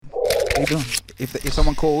What are you doing? If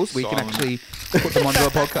someone calls, we can Silent. actually put them onto a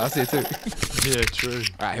podcast here too. Yeah, true.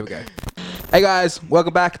 All right, here we go. Hey guys,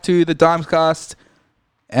 welcome back to the Dimescast,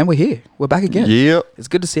 and we're here. We're back again. Yep. It's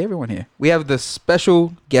good to see everyone here. We have the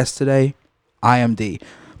special guest today, IMD.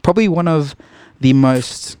 Probably one of the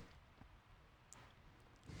most.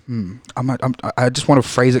 I just want to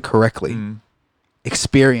phrase it correctly.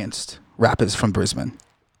 Experienced rappers from Brisbane.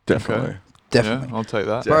 Definitely. Okay. Definitely. Yeah, I'll take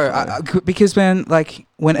that. Bro, because man, like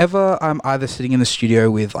whenever I'm either sitting in the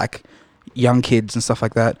studio with like young kids and stuff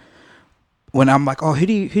like that, when I'm like, oh, who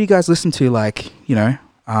do you guys listen to, like, you know,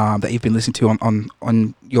 that you've been listening to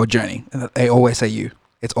on your journey? And they always say you.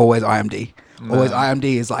 It's always IMD. Always IMD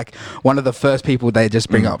is like one of the first people they just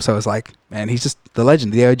bring up. So it's like, man, he's just the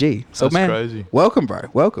legend, the OG. So That's man, crazy. welcome, bro.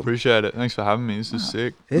 Welcome. Appreciate it. Thanks for having me. This is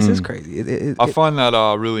sick. This is crazy. I find that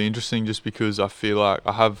really interesting just because I feel like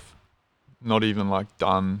I have not even like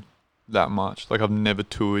done that much. Like I've never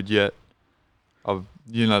toured yet.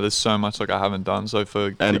 There's so much like I haven't done. So to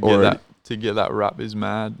get that rap is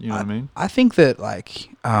mad. You know what I mean? I think that like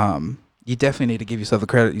you definitely need to give yourself the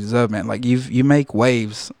credit you deserve, man. Like you make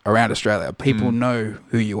waves around Australia. People know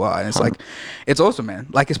who you are, and it's like it's awesome, man.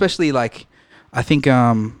 Like especially like I think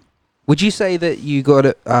would you say that you got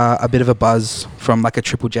a bit of a buzz from like a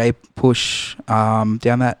Triple J push down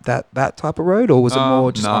that type of road, or was it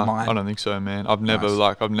more just online? I don't think so, man. I've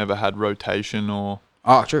never had rotation or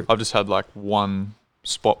true. I've just had like one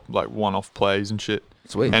spot, like one-off plays and shit.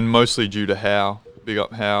 Sweet. And mostly due to How. Big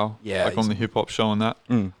up How. Yeah, like on the hip hop show and that.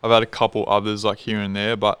 Mm. I've had a couple others like here and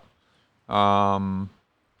there, but yeah,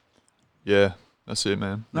 that's it,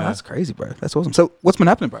 man. No, yeah. that's crazy, bro. That's awesome. So what's been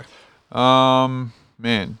happening, bro?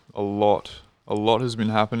 Man, a lot has been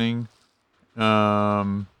happening.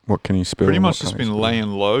 What can you spill? Pretty and much what just can't you been spill? laying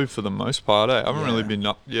low for the most part. I haven't really been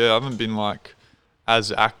I haven't been like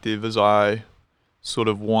as active as I sort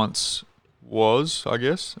of once was, I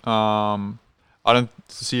guess. I don't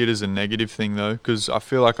see it as a negative thing though, because I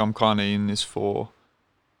feel like I'm kind of in this for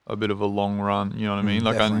a bit of a long run. You know what I mean?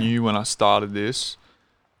 Like Definitely. I knew when I started this,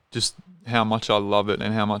 just how much I love it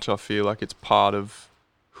and how much I feel like it's part of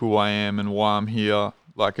who I am and why I'm here,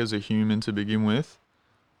 like as a human to begin with.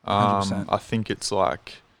 100%. I think it's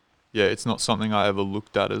like, yeah, it's not something I ever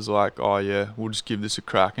looked at as like, oh yeah, we'll just give this a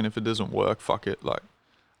crack, and if it doesn't work, fuck it. Like,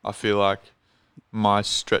 I feel like my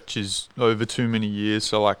stretch is over too many years,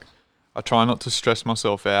 so like, I try not to stress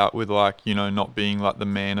myself out with like, you know, not being like the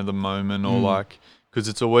man of the moment or like, because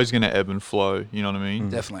it's always going to ebb and flow, you know what I mean?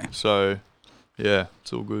 Definitely. So, yeah,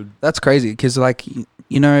 it's all good. That's crazy because, like,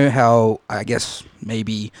 you know how I guess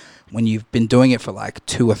maybe when you've been doing it for like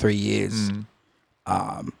 2 or 3 years,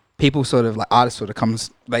 people sort of like artists sort of come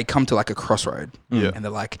to like a crossroad, Yeah. and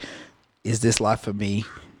they're like, "Is this life for me?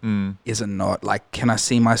 Mm. Is it not? Like, can I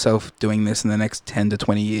see myself doing this in the next 10 to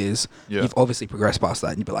 20 years?" Yeah. You've obviously progressed past that,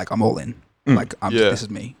 and you'd be like, "I'm all in. Like, this is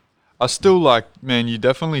me." I still like, man, you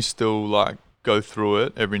definitely still like go through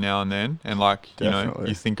it every now and then. And like, you know, Definitely.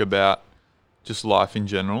 you think about just life in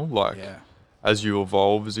general, like as you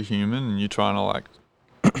evolve as a human and you're trying to like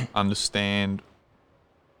understand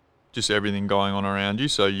just everything going on around you.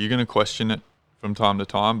 So you're going to question it from time to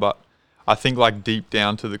time. But I think like deep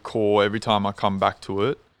down to the core, every time I come back to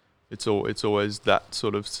it, it's always that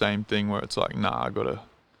sort of same thing where it's like, nah,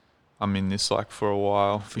 I'm in this like for a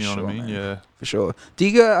while. You know what I mean? man. Yeah. For sure. Do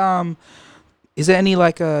you go? Is there any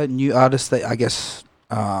like new artists that I guess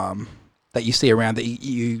that you see around that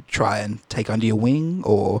you try and take under your wing,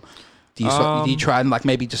 or do you try and like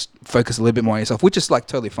maybe just focus a little bit more on yourself, which is like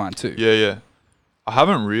totally fine too? Yeah. I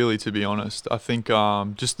haven't really, to be honest. I think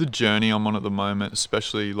just the journey I'm on at the moment,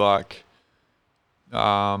 especially like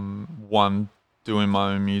one, doing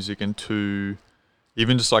my own music, and two,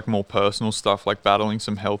 even just like more personal stuff, like battling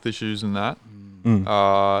some health issues and that.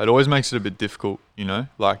 It always makes it a bit difficult, you know,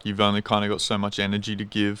 like you've only kind of got so much energy to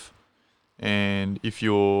give, and if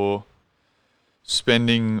you're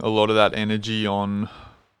spending a lot of that energy on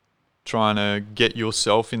trying to get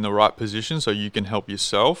yourself in the right position so you can help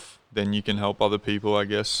yourself, then you can help other people, I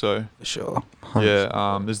guess. So For sure.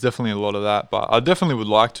 yeah, there's definitely a lot of that, but I definitely would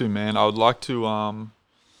like to, man. I would like to I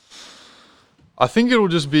think it'll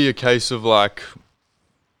just be a case of like,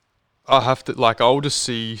 I'll just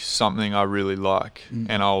see something I really like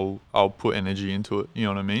and I'll put energy into it. You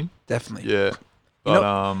know what I mean? Definitely. Yeah.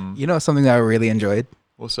 But You know something that I really enjoyed?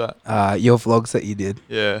 what's that? Your vlogs that you did.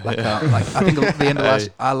 Yeah. Like, yeah. like I think at the end of Hey. last,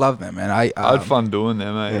 I love them, man. I had fun doing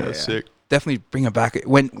them, mate. That's sick. Definitely bring them back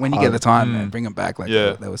when you get the time, man. Bring them back. Like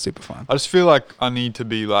Yeah. they were super fun. I just feel like I need to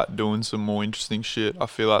be like doing some more interesting shit. I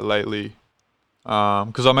feel like lately,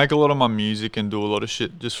 because I make a lot of my music and do a lot of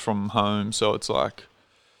shit just from home, so it's like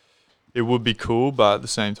it would be cool, but at the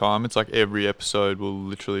same time, it's like every episode will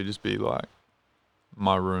literally just be like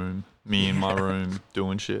my room, me in my room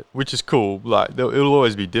doing shit, which is cool. Like it'll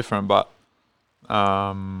always be different, but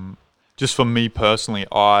just for me personally,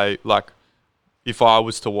 I like if I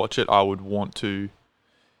was to watch it, I would want to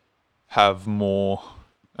have more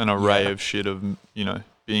an array of shit of, you know,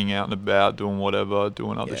 being out and about, doing whatever,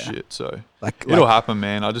 doing other shit. So it'll happen,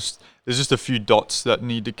 man. there's just a few dots that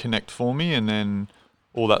need to connect for me, and then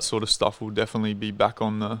all that sort of stuff will definitely be back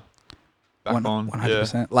on.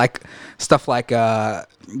 100%. Like stuff like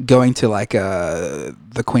going to like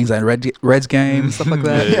the Queensland Reds game and stuff like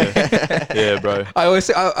that. Yeah, bro. I always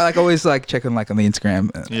checking like on the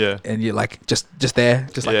Instagram. And you're like just there,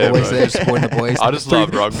 just like always bro. there, supporting the boys. I just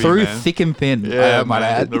love rugby, through man. thick and thin. Yeah, I might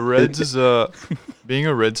add. The Reds is being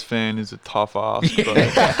a Reds fan is a tough ask. Bro.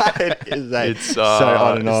 It's so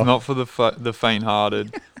on and off. It's not for the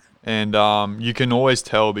faint-hearted, and you can always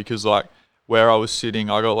tell because like where I was sitting,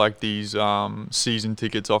 I got like these season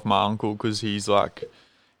tickets off my uncle because he's worked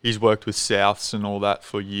with Souths and all that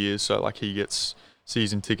for years, so like he gets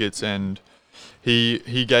season tickets, and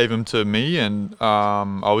he gave them to me, and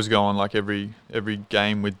I was going like every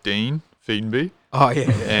game with Dean Feedenby. Oh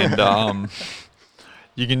yeah. And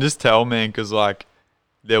you can just tell, man, because like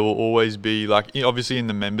there will always be like obviously in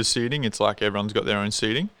the member seating, it's like everyone's got their own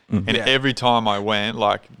seating, and every time I went,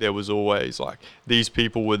 like there was always like these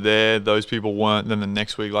people were there, those people weren't. Then the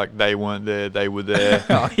next week, like they weren't there, they were there.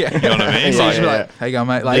 Oh yeah. You know what I mean? Like, how you going,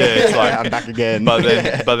 mate? Like, yeah, it's like I'm back again.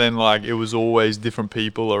 But then like it was always different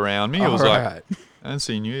people around me. It was like I haven't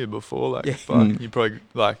seen you here before, like, but you probably,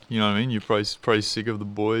 like, you know what I mean? You're probably sick of the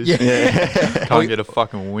boys. Can't get a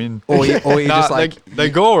fucking win. Or you just like...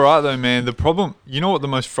 They go all right, though, man. The problem, you know what the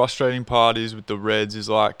most frustrating part is with the Reds is,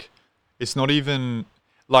 like, it's not even,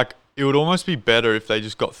 like, it would almost be better if they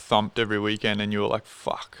just got thumped every weekend and you were like,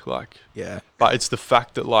 fuck, like... Yeah. But it's the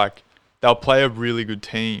fact that, like, they'll play a really good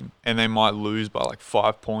team and they might lose by, like,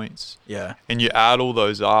 5 points. Yeah. And you add all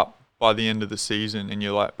those up by the end of the season, and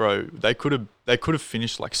you're like, bro, they could have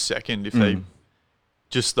finished like second if they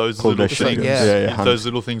just those little things. If those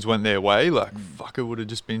little things went their way, like fuck, it would have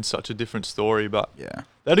just been such a different story. But they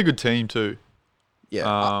had a good team too. Yeah,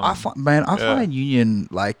 I find Union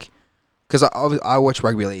like because I watch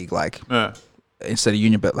rugby league like instead of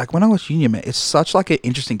Union, but like when I watch Union, man, it's such like an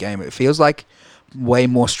interesting game. It feels like way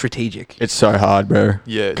more strategic. It's so hard, bro.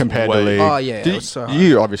 Yeah, compared to league. Oh yeah, did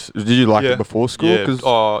you obviously did you like it before school?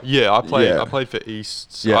 Yeah. I played for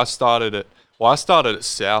East. So I started at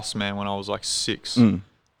Souths, man, when I was like 6,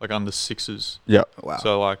 like under 6s. Yeah. Wow.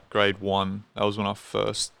 So like grade 1. That was when I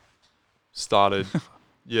first started.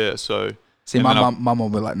 Yeah. So. See, my mum will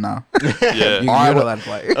be like, nah. Yeah. You're allowed to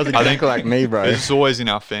play. That's exactly like me, bro. It's always in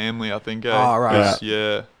our family, I think. Oh, right.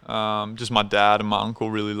 Yeah. Just my dad and my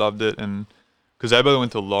uncle really loved it, and because they both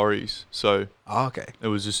went to Laurie's, so it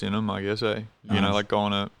was just in them, I guess. You know, like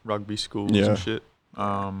going to rugby schools and shit.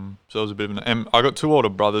 So it was a bit of and I got 2 older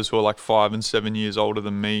brothers who are like 5 and 7 years older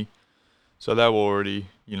than me, so they were already,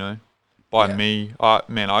 you know, by me. I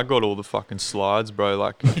got all the fucking slides, bro.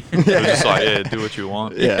 Like it was just like, do what you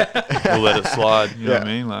want. Yeah, we'll let it slide. You know what I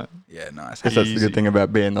mean? Like, nice. Guess that's the good thing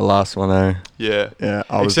about being the last one, though. Yeah.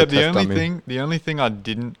 Except the only thing I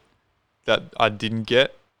didn't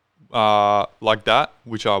get like that,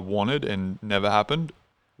 which I wanted and never happened,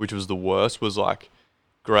 which was the worst, was like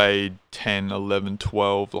grade 10, 11,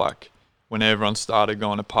 12, like when everyone started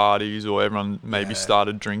going to parties or everyone maybe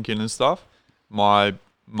started drinking and stuff. My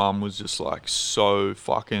mum was just like so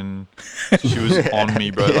fucking, she was on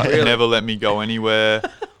me, bro. Like never let me go anywhere.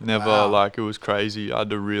 Never, like it was crazy. I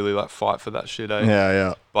had to really like fight for that shit,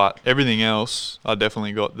 Yeah. But everything else, I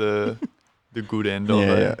definitely got the good end of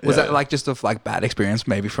it. Was that like just a like bad experience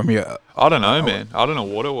maybe from your... I don't know, man. I don't know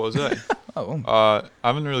what it was, I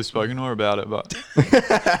haven't really spoken to her about it, but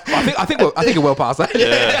I think we're well past that.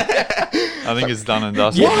 Yeah. I think it's done and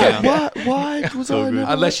dusted now. Why was I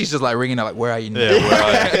Unless she's just like ringing her like, where are you now? Yeah, where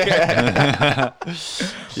are you?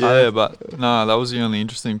 Yeah, but no, that was the only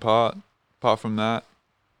interesting part. Apart from that.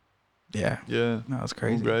 Yeah. No, that's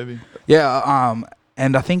crazy. All gravy. Yeah,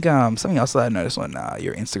 and I think something else that I noticed on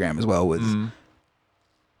your Instagram as well was,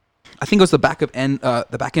 I think it was the back end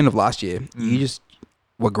of last year. You just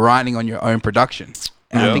were grinding on your own production,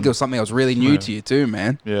 and I think it was something that was really new to you too,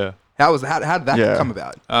 man. Yeah. How did that come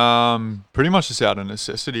about? Pretty much just out of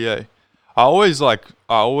necessity. I always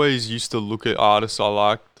used to look at artists I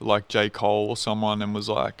liked, like J. Cole or someone, and was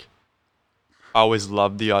like, I always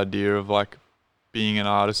loved the idea of like being an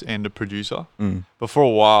artist and a producer. But for a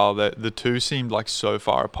while, the two seemed like so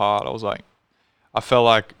far apart. I was like, I felt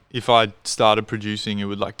like if I started producing, it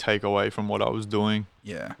would like take away from what I was doing.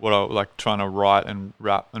 Yeah. what I like trying to write and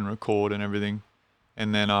rap and record and everything.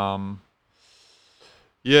 And then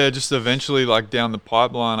just eventually like down the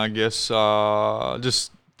pipeline, I guess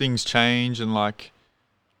just things change and like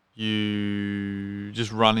you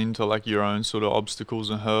just run into like your own sort of obstacles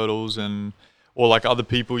and hurdles, and or like other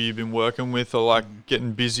people you've been working with are like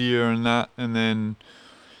getting busier and that, and then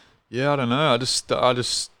I don't know, I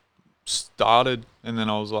just started, and then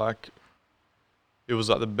I was like, it was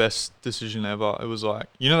like the best decision ever. It was like,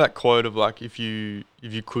 you know that quote of like, if you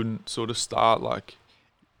couldn't sort of start like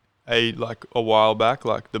a while back,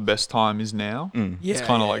 like the best time is now. Yeah, It's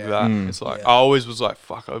kind of like that. It's like, I always was like,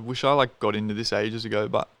 fuck, I wish I like got into this ages ago,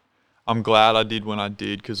 but I'm glad I did when I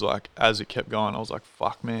did, because like as it kept going, I was like,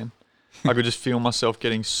 fuck, man, I could just feel myself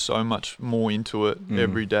getting so much more into it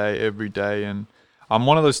every day. And I'm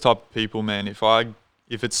one of those type of people, man. If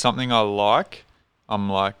it's something I like, I'm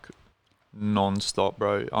like non-stop,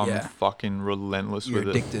 bro. I'm fucking relentless with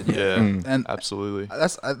addicted, it. Yeah, and absolutely.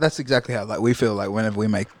 That's exactly how like we feel like whenever we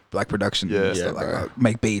make like production, and stuff, like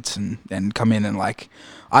make beats and come in and like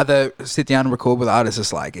either sit down and record with artists.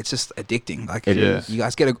 It's just addicting. Like you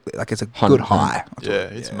guys get it's a good high.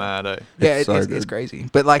 It's mad, eh? It's crazy.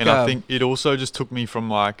 But like, and I think it also just took me from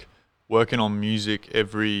like working on music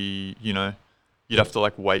every, you'd have to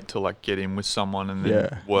like wait to like get in with someone and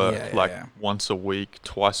then work once a week,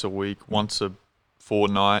 twice a week, once a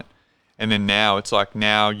fortnight, and then now it's like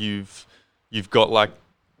you've got like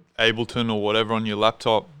Ableton or whatever on your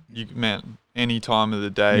laptop. Any time of the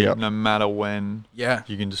day, no matter when,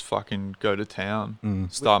 you can just fucking go to town,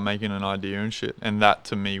 start making an idea and shit. And that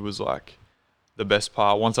to me was like the best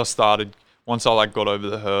part. Once I like got over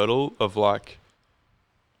the hurdle of like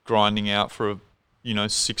grinding out for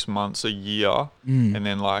 6 months, a year, and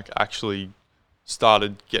then like actually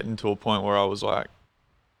started getting to a point where I was like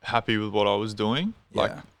happy with what I was doing.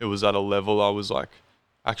 Like it was at a level I was like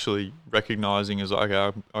actually recognizing as like,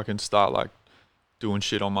 okay, I can start like doing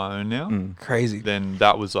shit on my own now. Crazy. Then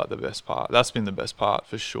that was like the best part. That's been the best part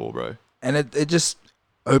for sure, bro. And it just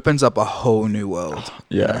opens up a whole new world.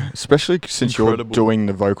 Especially since you're doing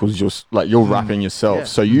the vocals, you're rapping yourself,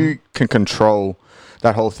 so you can control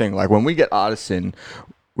that whole thing. Like when we get artists in,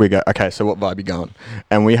 we go, okay, so what vibe you going?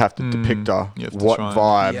 And we have to depict what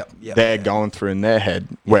vibe they're going through in their head.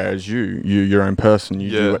 Whereas you're your own person. You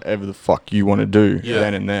do whatever the fuck you want to do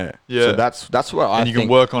then and there. So that's what I think. And you can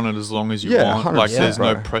work on it as long as you want. Like there's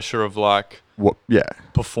no pressure of like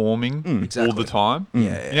performing all the time.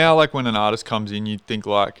 Like when an artist comes in, you think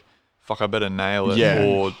like, fuck, I better nail it.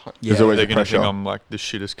 Or there's always they're going to pressure. think I'm like the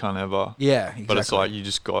shittest cunt ever. Yeah, exactly. But it's like you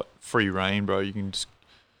just got free reign, bro. You can just,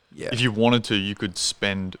 if you wanted to, you could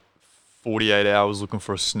spend 48 hours looking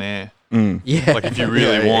for a snare. Like if you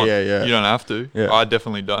really want, you don't have to. I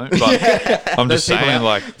definitely don't. But I'm just saying,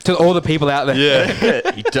 like, to all the people out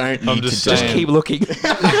there, you don't need just keep looking.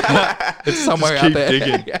 It's somewhere out there.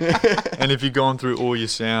 Digging. And if you're going through all your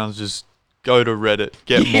sounds, just go to Reddit,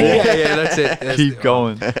 get more. That's it. Keep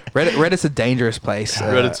going. Reddit's a dangerous place.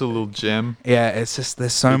 Reddit's a little gem. It's just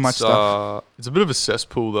there's so much stuff. It's a bit of a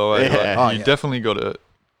cesspool though. Like, you definitely got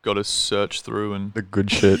to search through, and the good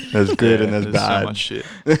shit. There's good and there's bad. So much shit.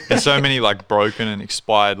 There's so many like broken and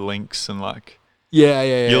expired links, and like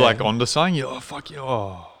you're like onto something. You're fuck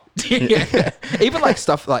you. Even like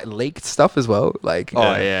stuff like leaked stuff as well. Like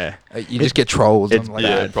you just get trolled. It's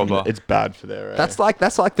bad. It's bad for their. That's like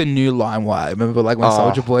the new LimeWire. Remember like when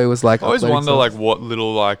Soulja Boy was like. I always wonder like what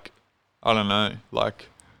little like I don't know like.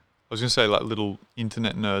 I was gonna say like little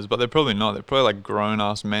internet nerds, but they're probably not. They're probably like grown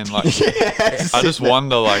ass men. Like I just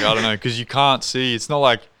wonder, like I don't know, because you can't see. It's not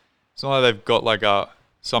like they've got like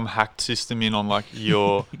some hacked system in on like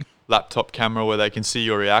your laptop camera where they can see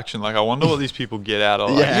your reaction. Like I wonder what these people get out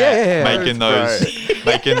of like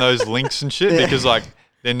making those links and shit, because like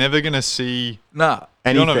they're never gonna see.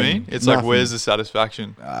 You know what I mean? It's like, where's the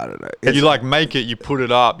satisfaction? I don't know. You like make it, you put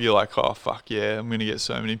it up, you're like, oh fuck yeah, I'm gonna get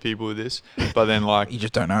so many people with this. But then like you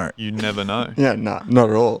just don't know. You never know. Not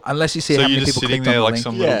at all. Unless you see how many people clicked on the link. So you're just sitting there like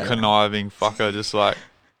some little conniving fucker, just like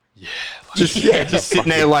just sitting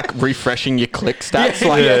there like refreshing your click stats.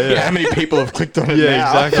 How many people have clicked on it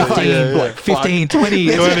now? Exactly. 15,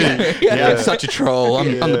 20. I'm such a troll.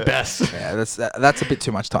 I'm the best. Yeah, that's a bit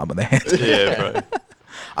too much time on their hands. Yeah, bro.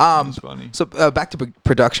 That's funny. So back to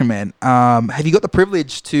production, man. Have you got the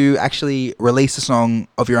privilege to actually release a song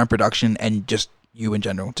of your own production and just you in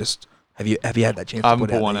general? Just have you had that chance? I haven't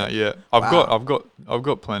put one out yet. I've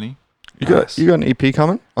got plenty. You got an EP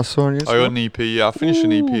coming? I saw on yours. I got an EP. Yeah, I finished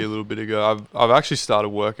an EP a little bit ago. I've actually started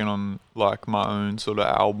working on like my own sort of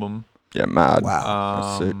album. Yeah, mad.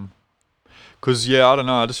 Because I don't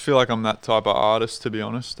know. I just feel like I'm that type of artist. To be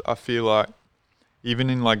honest, I feel like even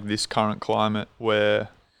in like this current climate where,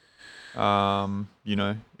 you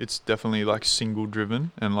know, it's definitely like single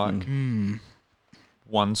driven and like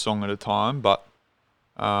one song at a time. But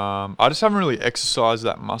I just haven't really exercised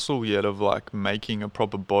that muscle yet of like making a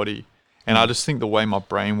proper body. And I just think the way my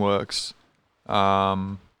brain works,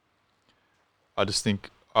 I just think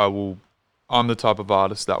I'm the type of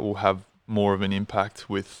artist that will have more of an impact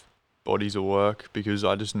with bodies of work because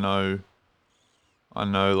I know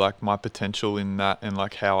like my potential in that and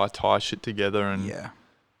like how I tie shit together. And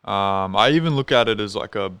I even look at it as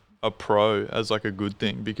like a pro, as like a good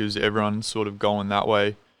thing because everyone's sort of going that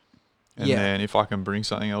way. And then if I can bring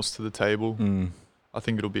something else to the table, I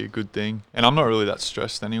think it'll be a good thing. And I'm not really that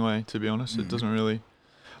stressed anyway, to be honest. It doesn't really,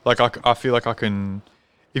 like I feel like I can,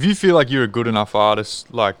 if you feel like you're a good enough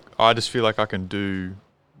artist, like I just feel like I can do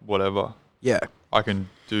whatever. Yeah. I can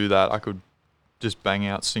do that. I could just bang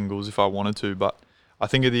out singles if I wanted to. But I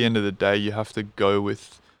think at the end of the day, you have to go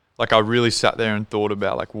with, like I really sat there and thought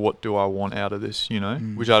about like, what do I want out of this, you know?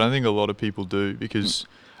 Which I don't think a lot of people do because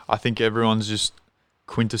I think everyone's just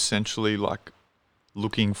quintessentially like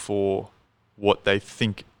looking for what they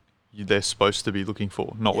think they're supposed to be looking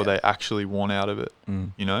for, not what they actually want out of it.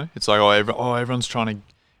 You know, it's like everyone's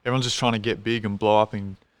just trying to get big and blow up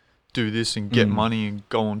and do this and get money and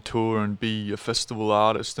go on tour and be a festival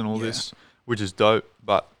artist and all this, which is dope.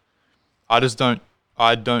 But I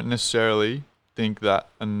don't necessarily think that,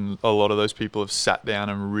 and a lot of those people have sat down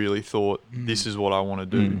and really thought this is what I want to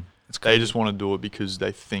do. They just want to do it because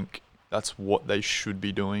they think that's what they should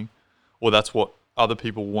be doing, or that's what other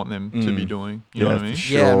people want them to be doing. You know what I mean?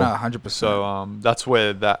 Sure. Yeah, no, 100%. So that's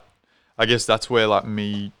where like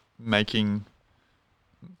me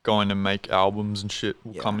going to make albums and shit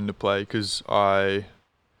will come into play because I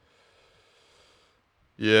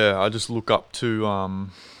just look up to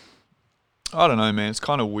I don't know, man. It's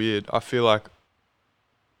kind of weird. I feel like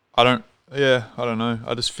I don't know.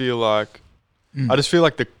 I just feel like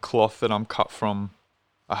the cloth that I'm cut from,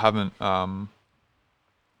 I haven't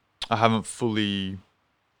fully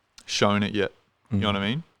shown it yet. You know what I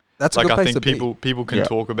mean? That's like a good I place think to people can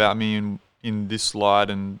talk about me in this light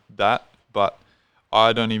and that, but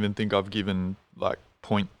I don't even think I've given like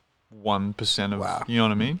 0.1% of you know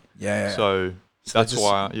what I mean? Yeah. So that's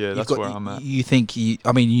why that's where I'm at. You think you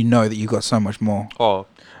know that you've got so much more. Oh,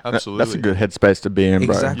 absolutely. That's a good headspace to be in,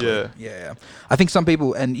 bro. Exactly. Yeah. I think some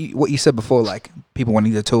people, and what you said before, like people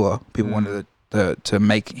wanting to tour, people wanted to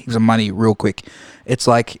make some money real quick. It's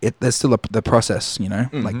like there's still the process, you know.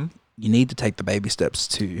 Like you need to take the baby steps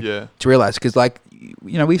to realize, because like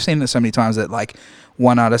you know we've seen it so many times that like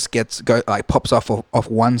one artist pops off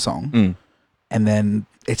one song, and then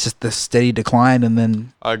it's just the steady decline, and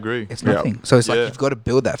then I agree. It's nothing. So it's like you've got to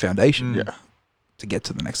build that foundation to get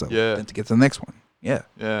to the next level, then to get to the next one. Yeah.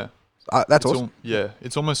 That's awesome.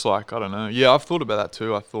 It's almost like, I don't know. Yeah, I've thought about that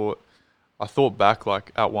too. I thought back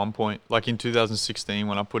like at one point, like in 2016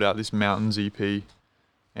 when I put out this Mountains EP,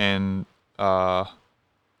 and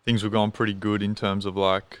things were going pretty good in terms of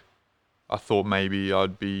like, I thought maybe I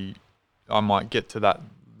might get to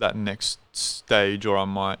that next stage, or I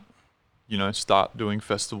might, you know, start doing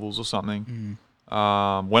festivals or something.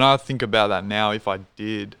 When I think about that now, if I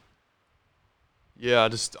did,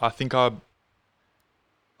 I think I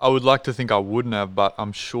would like to think I wouldn't have, but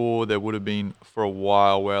I'm sure there would have been for a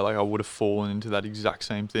while where like I would have fallen into that exact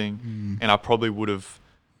same thing, and I probably would have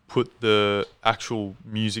put the actual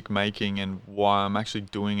music making and why I'm actually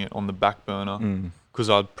doing it on the back burner, because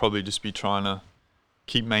I'd probably just be trying to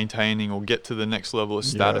keep maintaining or get to the next level of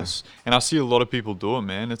status. And I see a lot of people do it,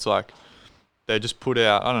 man. It's like they just put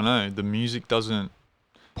out, I don't know, the music doesn't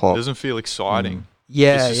feel exciting.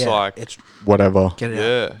 It's just like it's whatever. Get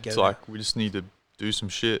it out. It's like we just need to do some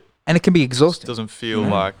shit, and it can be exhausting. It doesn't feel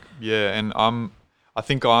like and I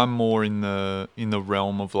think I'm more in the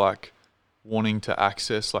realm of like wanting to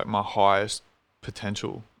access like my highest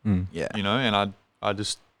potential. You know, and I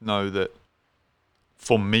just know that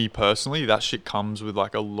for me personally, that shit comes with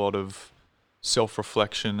like a lot of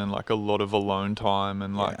self-reflection and like a lot of alone time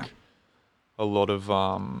and like a lot of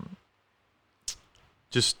I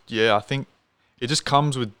think it just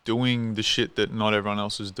comes with doing the shit that not everyone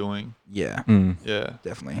else is doing. Yeah,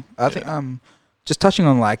 definitely. I think just touching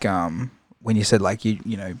on like when you said like you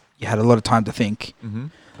know you had a lot of time to think.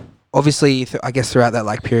 Obviously, I guess throughout that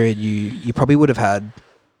like period, you probably would have had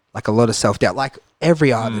like a lot of self-doubt. Like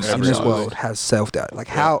every artist in this world has self-doubt. Like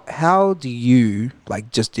how do you like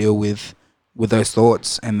just deal with those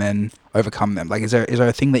thoughts and then overcome them? Like is there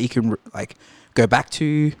a thing that you can like go back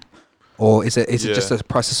to, or is it just a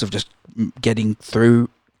process of just getting through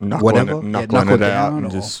knuckling it out and or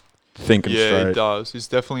just thinking straight. Yeah, it does. It's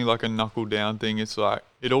definitely like a knuckle down thing. It's like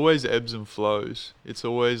it always ebbs and flows. It's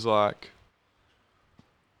always like,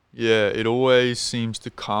 yeah, it always seems to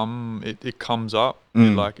come. It comes up.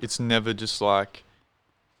 Like it's never just like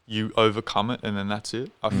you overcome it and then that's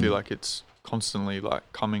it. I feel like it's constantly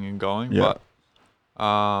like coming and going. Yeah.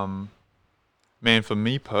 But man, for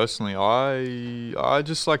me personally, I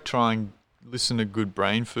just like try and listen to good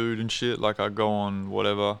brain food and shit. Like I go on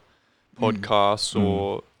whatever podcasts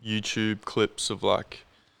or YouTube clips of like,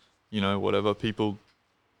 you know, whatever people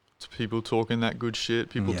talking that good shit.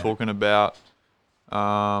 People talking about,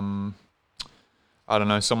 I don't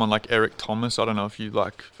know, someone like Eric Thomas. I don't know if you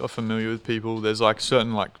like are familiar with people. There's like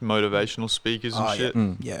certain like motivational speakers and shit.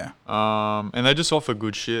 Yeah. And they just offer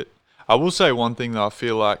good shit. I will say one thing that I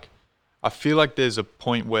feel like there's a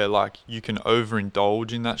point where like you can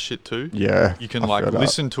overindulge in that shit too. Yeah. You can like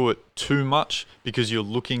listen to it too much because you're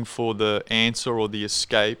looking for the answer or the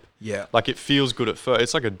escape. Yeah. Like it feels good at first.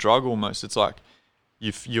 It's like a drug almost. It's like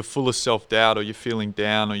you're full of self-doubt or you're feeling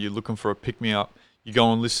down or you're looking for a pick-me-up. You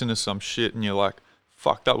go and listen to some shit and you're like,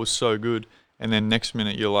 fuck, that was so good. And then next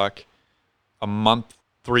minute you're like, a month,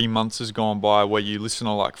 3 months has gone by where you listen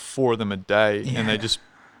to like 4 of them a day and they just,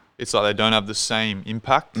 it's like they don't have the same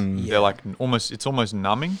impact. They're like it's almost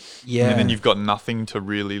numbing. Yeah. And then you've got nothing to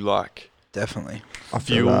really like Definitely. I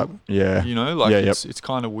feel that. Yeah. You know, like it's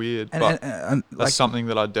kind of weird. And That's like, something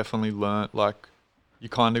that I definitely learnt. Like you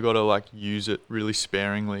kind of got to like use it really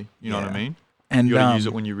sparingly. You know what I mean? And you got to use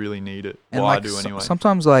it when you really need it. And well, like I do anyway.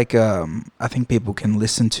 Sometimes like I think people can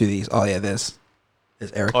listen to these. Oh yeah, there's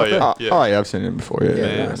Eric. Oh yeah, Oh yeah, I've seen him before.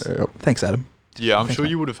 Yeah. Thanks, Adam. Yeah, I'm sure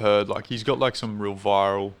you would have heard. Like he's got like some real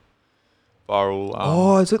viral.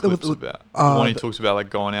 Is it clips about the one he talks about like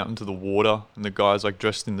going out into the water and the guy's like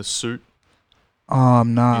dressed in the suit.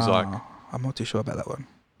 No. He's like, I'm not too sure about that one.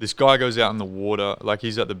 This guy goes out in the water, like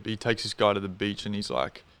he takes this guy to the beach and he's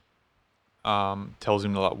like, tells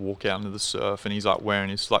him to like walk out into the surf and he's like wearing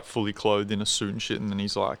his like fully clothed in a suit and shit and then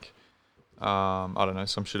he's like, I don't know,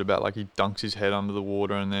 some shit about like he dunks his head under the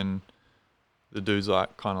water and then the dude's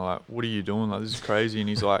like kind of like, what are you doing? Like this is crazy. And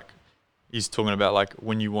he's like, he's talking about like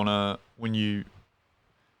when you want to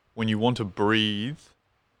breathe,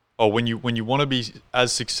 or when you want to be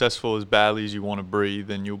as successful as badly as you want to breathe,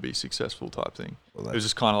 then you'll be successful type thing. Well, it was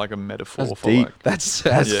just kind of like a metaphor for deep. like that's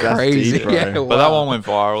crazy. Deep, yeah, but that one went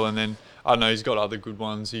viral, and then I don't know, he's got other good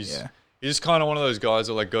ones. He's just kind of one of those guys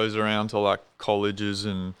that like goes around to like colleges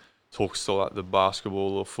and talks to like the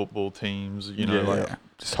basketball or football teams. You know,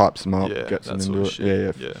 just hypes them up, gets them into it.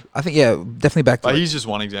 Yeah. I think definitely back to. But he's just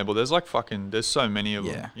one example. There's like there's so many of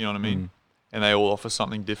them. You know what I mean? And they all offer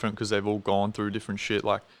something different because they've all gone through different shit.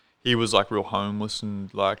 Like he was like real homeless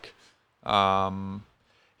and like,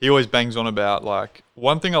 he always bangs on about like,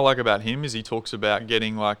 one thing I like about him is he talks about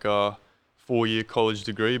getting like a 4-year college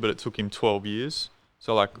degree, but it took him 12 years.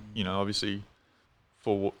 So like, you know, obviously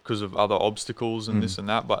because of other obstacles and this and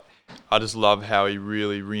that, but I just love how he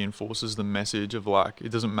really reinforces the message of like, it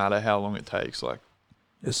doesn't matter how long it takes. Like,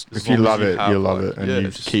 if you love it, you love it, and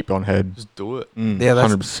you just keep on head. Just do it. Yeah,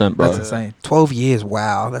 that's 100%, bro. That's insane. 12 years,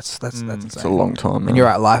 wow, that's insane. It's a long time, man. And you're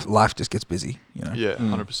right, life just gets busy, you know. Yeah,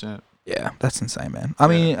 100%. Yeah, that's insane, man. I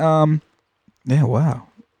mean, yeah, wow.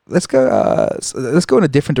 Let's go in a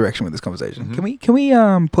different direction with this conversation. Can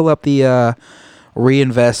we pull up the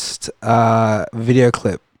Reinvest video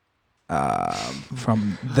clip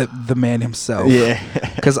from the man himself? Yeah.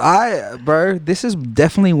 Because this is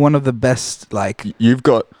definitely one of the best, like... You've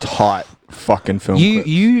got tight fucking film clips.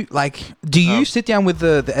 You like, do you sit down with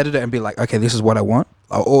the editor and be like, okay, this is what I want?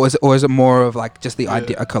 Or is it more of like just the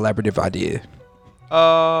idea, a collaborative idea?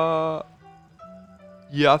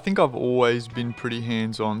 Yeah, I think I've always been pretty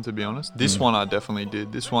hands-on, to be honest. This one I definitely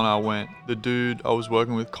did. This one the dude I was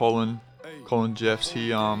working with, Colin Jeffs,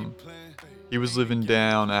 he was living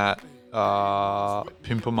down at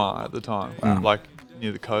Pimpama at the time, like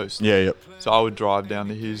near the coast. Yeah, yep. So I would drive down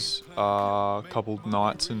to his couple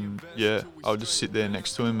nights and I would just sit there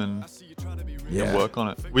next to him and work on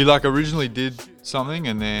it. We like originally did something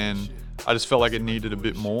and then I just felt like it needed a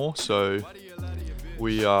bit more, so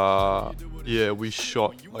we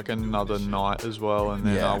shot like another night as well, and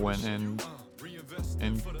then I went and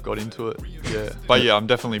got into it. Yeah, but I'm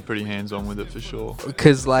definitely pretty hands-on with it for sure.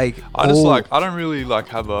 Because like I don't really like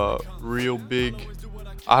have a real big.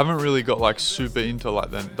 I haven't really got like super into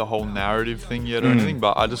like the whole narrative thing yet or anything,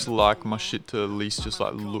 but I just like my shit to at least just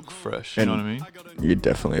like look fresh. You know what I mean? You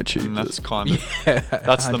definitely achieved and that's it. kind of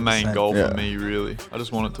that's the main 100%. goal for me, really. I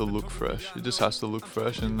just want it to look fresh. It just has to look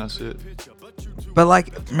fresh, and that's it. But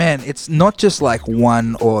like, man, it's not just like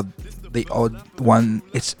one or the odd one.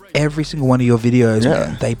 It's every single one of your videos,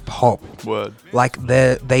 man. They pop. Word. Like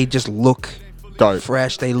they just look dope,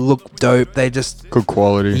 fresh. They look dope. They just good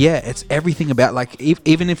quality. Yeah, it's everything about like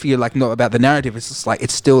even if you're like not about the narrative, it's just like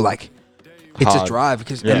it's still like it's a drive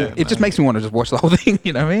because it just makes me want to just watch the whole thing.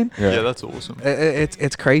 You know what I mean? Yeah, that's awesome.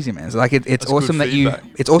 It's crazy, man. It's like it's that's awesome that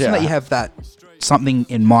that you have that something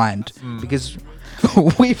in mind because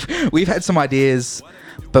we've had some ideas.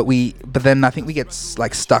 But then I think we get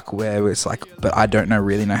like stuck where it's like, but I don't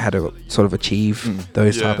really know how to sort of achieve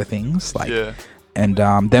those type of things. Like, and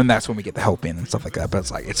then that's when we get the help in and stuff like that. But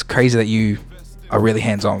it's like it's crazy that you are really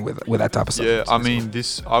hands on with that type of stuff. Yeah, I mean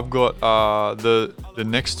I've got the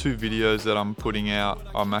next 2 videos that I'm putting out.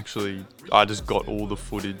 I just got all the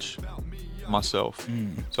footage myself,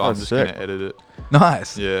 so I'm just gonna edit it.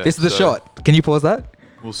 Nice. Yeah. This is the shot. Can you pause that?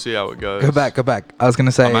 We'll see how it goes. Go back. I was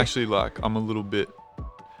gonna say. I'm actually I'm a little bit.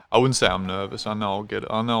 I wouldn't say I'm nervous. I know I'll get it.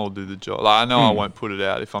 I know I'll do the job. Like, I know I won't put it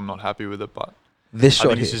out if I'm not happy with it, but this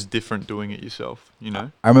shot it's just different doing it yourself, you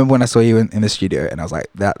know? I remember when I saw you in the studio and I was like,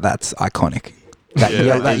 that's iconic.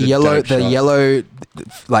 That yellow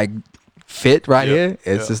like fit right here.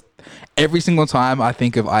 It's just every single time I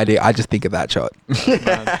think of ID, I just think of that shot.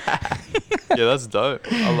 Yeah, that's dope.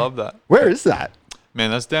 I love that. Where is that?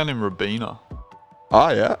 Man, that's down in Robina. Oh,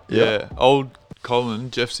 yeah. Yeah. Old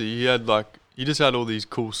Colin, Jeffsy, he just had all these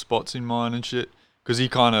cool spots in mind and shit because he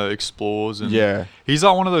kind of explores and he's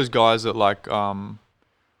like one of those guys that like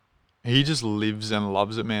he just lives and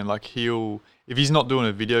loves it, man. Like if he's not doing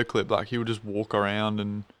a video clip, like he'll just walk around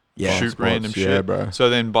and shoot random shit. Bro.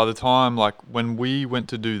 So then by the time like when we went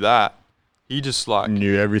to do that, he just like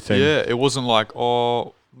knew everything. Yeah, it wasn't like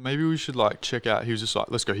maybe we should like check out. He was just like,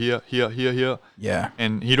 let's go here. Yeah.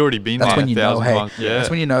 And he'd already been that's there when you know, times. Yeah. That's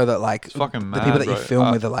when you know that like it's fucking mad, the people that bro. you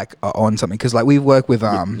film with are like are on something. Because like we've worked with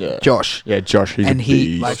Josh. Yeah, Josh. He's and a he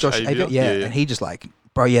beast. like Josh Avia, and he just like,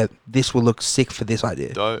 bro, this will look sick for this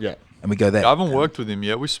idea. Dope. Yeah. And we go there. I haven't worked with him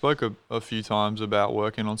yet. We spoke a few times about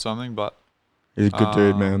working on something, but he's a good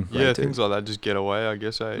dude, man. Yeah, things like that just get away, I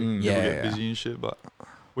guess. People get busy and shit, but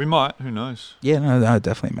we might. Who knows? Yeah, no,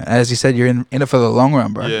 definitely, man. As you said, you're in it for the long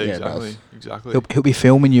run, bro. Yeah, exactly. He'll be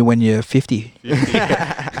filming you when you're 50.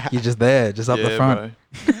 You're just there, just up the front.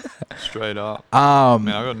 Bro. Straight up. Man,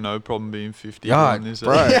 I got no problem being 50. Yeah,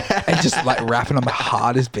 bro. And just like rapping on the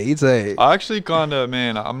hardest beats, eh? I actually kind of,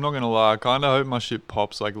 man, I'm not going to lie, I kind of hope my shit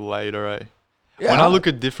pops like later, eh? Yeah. When I look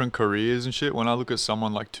at different careers and shit, when I look at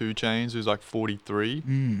someone like 2 Chainz who's like 43,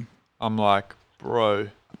 I'm like, bro,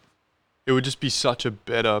 it would just be such a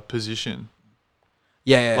better position.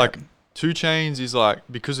 Yeah. Like 2 Chainz is like,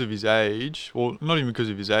 because of his age, well, not even because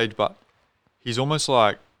of his age, but he's almost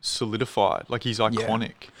like solidified. Like he's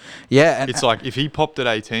iconic. Yeah. It's like if he popped at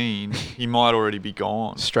 18, he might already be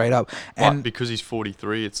gone. Straight up. And because he's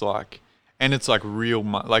 43, it's like, and it's like real,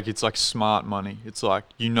 like it's like smart money. It's like,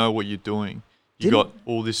 you know what you're doing. You got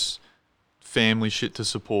all this family shit to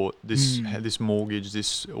support, this mortgage,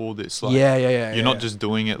 all this. Like, You're not just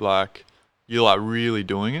doing it like, you're like really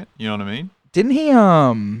doing it. You know what I mean? Didn't he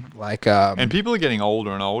and people are getting older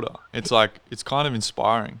and older. It's like, it's kind of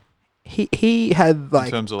inspiring. He had like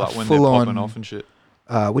in terms of like when they're popping off and shit.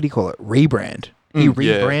 What do you call it? Rebrand. He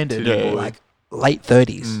rebranded like late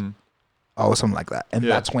 30s or something like that, and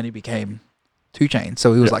that's when he became 2 Chainz.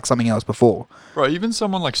 So he was like something else before. Bro, even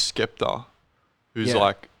someone like Skepta, who's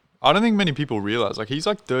like, I don't think many people realize, like he's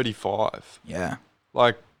like 35. Yeah.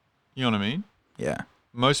 Like, you know what I mean? Yeah.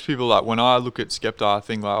 Most people, like when I look at Skepta, I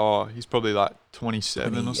think like, oh, he's probably like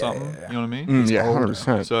 27 or something. You know what I mean? Yeah,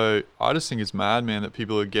 100%. So I just think it's mad, man, that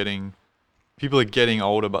people are getting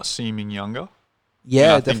older but seeming younger. Yeah,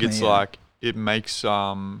 and I think it's like it makes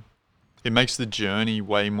the journey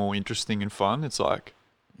way more interesting and fun. It's like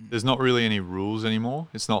there's not really any rules anymore.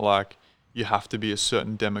 It's not like you have to be a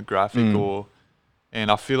certain demographic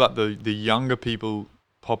and I feel like the younger people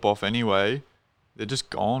pop off anyway. They're just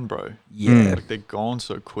gone, bro. Yeah. Like they're gone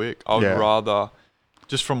so quick. I would rather,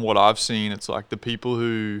 just from what I've seen, it's like the people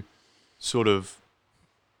who sort of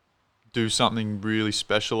do something really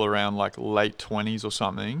special around like late 20s or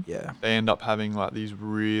something. Yeah. They end up having like these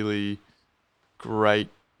really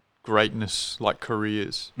greatness like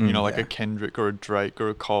careers. You know, like a Kendrick or a Drake or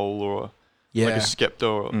a Cole or like a Skepta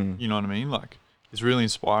or, you know what I mean? Like it's really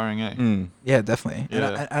inspiring, eh? Yeah, definitely.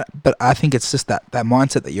 Yeah. But I think it's just that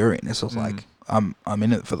mindset that you're in. It's just like I'm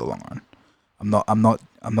in it for the long run. I'm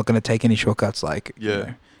not going to take any shortcuts. Like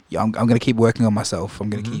I'm going to keep working on myself. I'm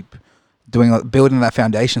going to keep building that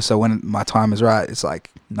foundation. So when my time is right, it's like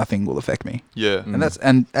nothing will affect me. Yeah.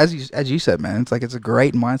 And as you said, man, it's like it's a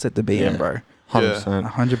great mindset to be in, bro. 100%.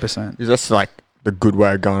 100%. That's like the good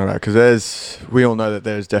way of going about it, because we all know that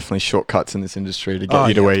there's definitely shortcuts in this industry to get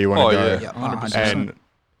you to where you want to go. Yeah, 100%. And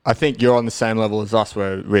I think you're on the same level as us,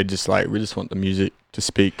 where we're just like, we just want the music to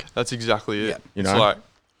speak. That's exactly it. Yeah. You know? It's like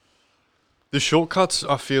the shortcuts,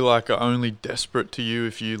 I feel like, are only desperate to you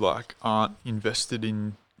if you like aren't invested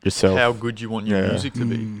in Yourself. how good you want your music to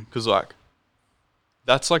be. Because like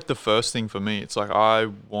that's like the first thing for me. It's like I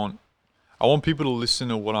want people to listen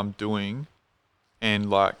to what I'm doing and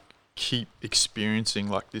like keep experiencing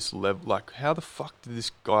like this level. Like, how the fuck did this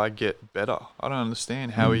guy get better? I don't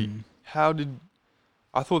understand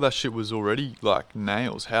I thought that shit was already like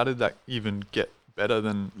nails. How did that even get better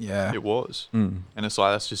than it was? And it's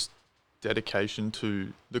like, that's just dedication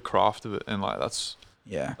to the craft of it. And like, that's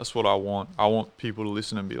what I want. I want people to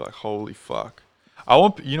listen and be like, holy fuck.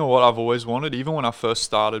 You know what I've always wanted? Even when I first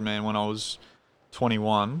started, man, when I was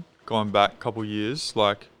 21, going back a couple years,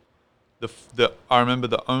 like I remember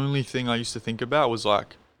the only thing I used to think about was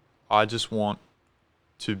like, I just want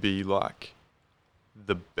to be like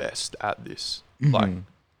the best at this. Like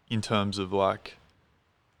in terms of like,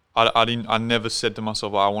 I never said to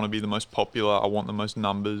myself, I want to be the most popular. I want the most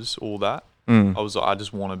numbers, all that. I was like, I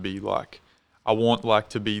just want to be like, I want like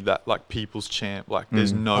to be that like people's champ. Like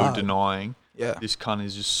there's no denying. Yeah. This cunt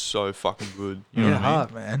is just so fucking good. You know what I mean?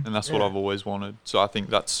 Hard, man. And that's what I've always wanted. So I think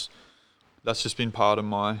that's just been part of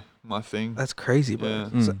my thing. That's crazy, bro.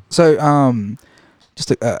 Yeah. So just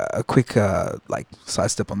a quick like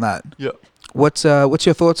sidestep on that. Yeah. What's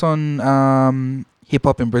your thoughts on hip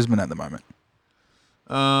hop in Brisbane at the moment?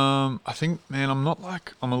 I think, man,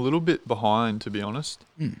 I'm a little bit behind, to be honest.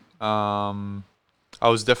 I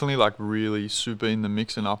was definitely like really super in the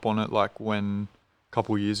mix and up on it like a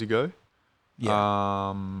couple years ago.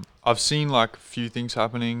 Yeah. I've seen like a few things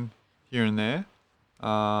happening here and there.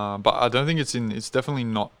 But I don't think it's definitely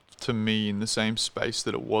not, to me, in the same space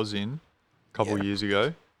that it was in a couple of years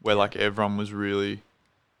ago, where like everyone was really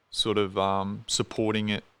sort of supporting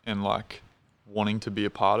it and like wanting to be a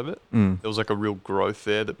part of it. There was like a real growth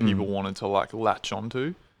there that people wanted to like latch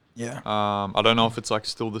onto. Yeah. I don't know if it's like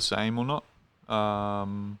still the same or not.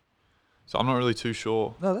 So I'm not really too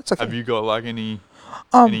sure. No, that's okay. Have you got like any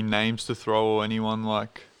names to throw, or anyone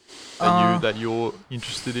like that you're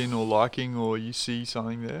interested in or liking, or you see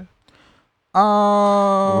something there?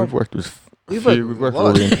 We've worked with we've worked with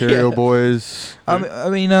all the Imperial Boys. I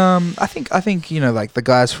mean, I think you know, like the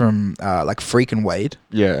guys from like Freak and Wade.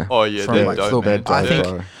 Yeah. Oh yeah, from, they're like, dope, man. I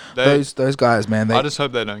think those guys, man. I just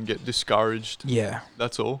hope they don't get discouraged. Yeah.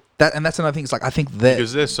 That's all. That's another thing. It's like, I think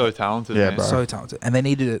because they're so talented. Yeah, man. bro. So talented, and they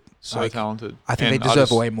needed it. So like, talented. I think they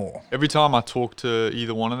deserve way more. Every time I talk to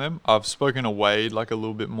either one of them, I've spoken to Wade like a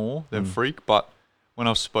little bit more than Freak, but when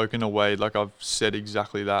I've spoken to Wade, like I've said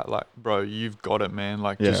exactly that. Like, bro, you've got it, man.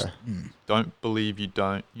 Like, just don't believe you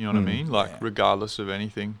don't. You know what I mean? Like, regardless of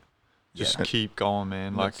anything, just keep going,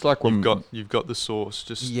 man. Like, it's like you've got the source.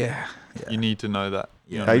 Just you need to know that.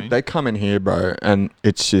 You know what I mean? They come in here, bro, and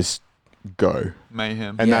it's just go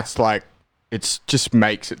mayhem, and that's like, it's just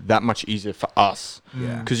makes it that much easier for us.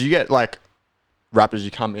 Yeah, because you get like rappers,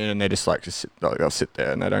 you come in and they just like they'll sit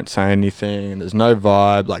there and they don't say anything, and there's no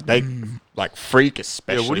vibe. Like they like Freak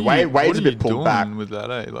especially. Wade's a bit pulled back with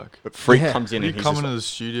that, eh? Like, but Freak comes in and he's come into the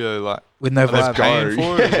studio like with no vibe. Paying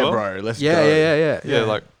for it as well? Bro, let's go. Yeah,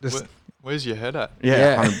 like where's your head at?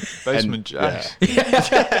 Yeah. Basement Jacks.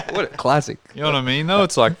 What a classic. You know what I mean? No,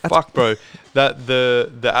 it's like, fuck, bro. That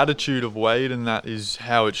the attitude of Wade and that is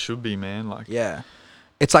how it should be, man. Like,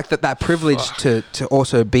 it's like that privilege to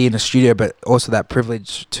also be in a studio, but also that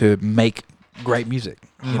privilege to make great music.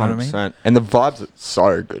 You know what I mean? And the vibes are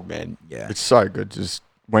so good, man. Yeah, it's so good. Just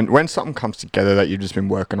when something comes together that you've just been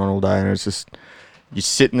working on all day, and it's just you're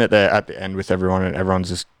sitting there at the end with everyone, and everyone's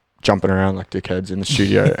just jumping around like dickheads in the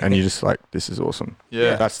studio, and you're just like, this is awesome.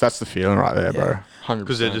 Yeah, that's the feeling right there, bro. 100%.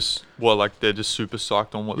 Because they're just super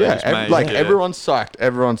psyched on what they just made. Like everyone's psyched.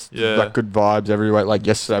 Everyone's like good vibes everywhere. Like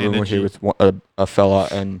yesterday we were here with a fella,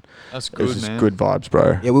 and that's good, it was just man. good vibes,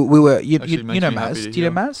 bro. Yeah, we were. You know Maz? Do you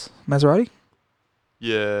know Maz? Maserati?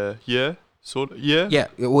 Yeah, sort of. Yeah.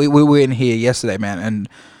 We were in here yesterday, man, and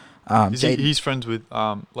he's friends with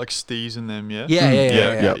like Steez and them, yeah.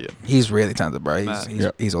 Yeah. He's really talented, bro.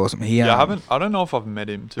 He's awesome. I don't know if I've met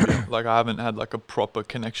him, to be like I haven't had like a proper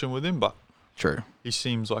connection with him, but true. He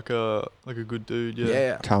seems like a good dude.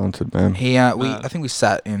 Yeah. Talented, man. I think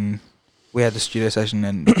we had the studio session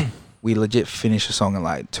and we legit finished a song in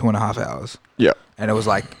like 2.5 hours. Yeah. And it was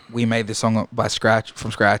like we made this song from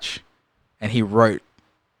scratch, and he wrote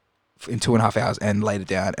in 2.5 hours and laid it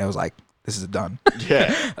down, and it was like, this is done.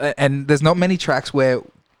 Yeah. And there's not many tracks where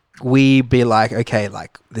we be like, okay,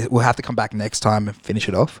 like we'll have to come back next time and finish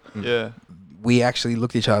it off. Yeah. we actually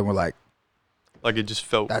looked at each other and were like, Like it just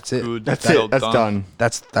felt That's it. good. That's felt it. That's done.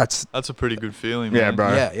 that's That's a pretty good feeling, Yeah, man.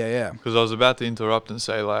 bro. yeah. Because I was about to interrupt and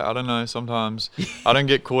say, like, I don't know, sometimes I don't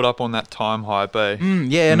get caught up on that time hype, eh? No, Some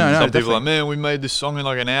definitely. people are like, man, we made this song in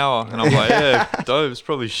like an hour. And I'm like, yeah, dope, it's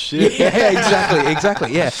probably shit. Yeah,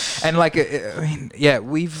 exactly, yeah. And like, I mean, yeah,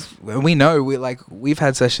 we've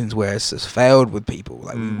had sessions where it's just failed with people.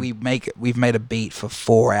 Like we've made a beat for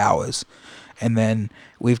 4 hours, and then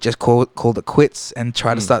we've just called it quits and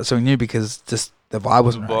tried to start something new because just the vibe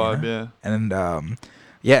wasn't right. You know? And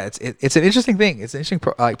it's an interesting thing. It's an interesting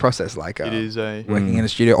process. Like It is working in a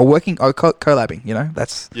studio or working or collabing. You know,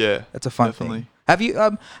 that's a fun definitely.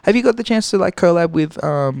 thing. Have you got the chance to like collab with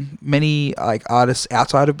many like artists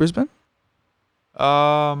outside of Brisbane?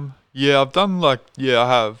 Yeah, I've done I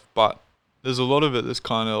have, but there's a lot of it that's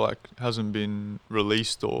kind of like hasn't been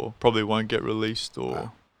released or probably won't get released or.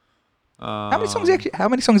 Wow. How many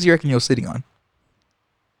songs do you reckon you're sitting on?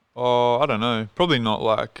 Oh, I don't know. Probably not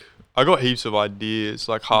like I got heaps of ideas,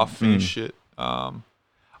 like half finished shit. I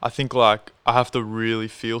think like I have to really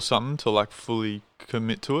feel something to like fully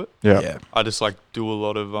commit to it. Yeah. I just like do a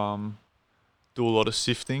lot of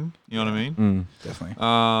sifting. You know what I mean? Definitely.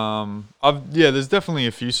 There's definitely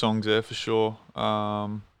a few songs there for sure.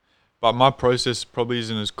 But my process probably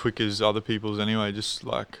isn't as quick as other people's anyway. Just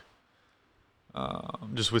like,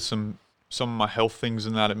 just with some of my health things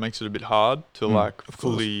and that, it makes it a bit hard to like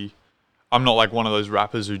fully. I'm not like one of those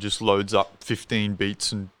rappers who just loads up 15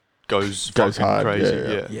 beats and goes fucking hard.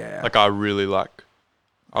 crazy. Yeah. Like I really like.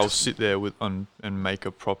 I'll sit there and make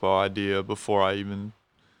a proper idea before I even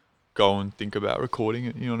go and think about recording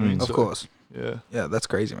it. You know what I mean? Of course. Yeah. Yeah, that's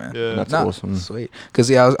crazy, man. Yeah. That's awesome. Sweet. Because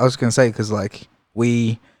I was gonna say because like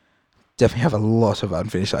we definitely have a lot of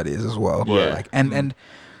unfinished ideas as well. Yeah. Like, and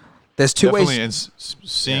there's two Definitely, ways. and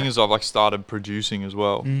seeing as I've like started producing as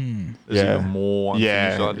well, there's even more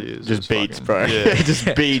unfinished ideas. Just It's beats, fucking- bro. Yeah,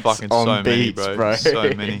 Just beats fucking on so beats, many, bro. So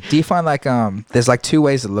many. Do you find like there's like two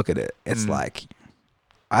ways to look at it? It's like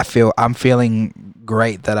I'm feeling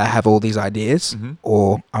great that I have all these ideas,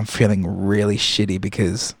 or I'm feeling really shitty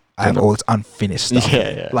because I have all this unfinished stuff.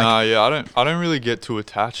 Yeah. Like, I don't really get too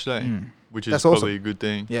attached, which is That's probably awesome. a good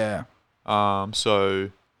thing. yeah. So,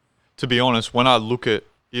 to be honest, when I look at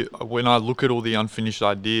all the unfinished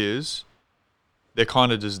ideas, they're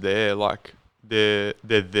kind of just there. Like they're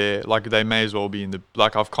there. Like they may as well be in the.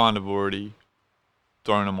 Like I've kind of already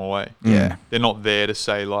thrown them away. Yeah. They're not there to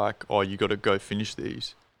say like, oh, you got to go finish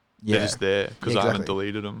these. Yeah. They're just there because I haven't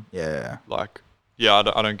deleted them. Yeah. Like, I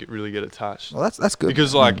don't really get attached. Well, that's good.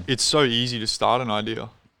 Because like it's so easy to start an idea,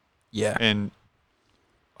 yeah. and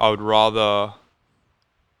I would rather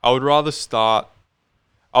start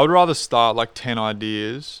like 10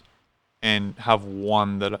 ideas and have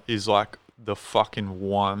one that is like the fucking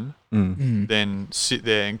one, than sit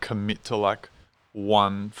there and commit to like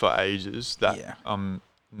one for ages that I'm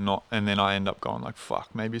not, and then I end up going like,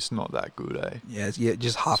 fuck, maybe it's not that good, eh? Yeah,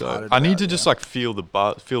 just half-hearted. So I need to just like feel the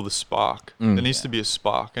spark. There needs to be a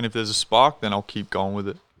spark, and if there's a spark, then I'll keep going with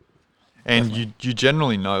it. And you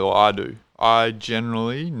generally know, or I do. I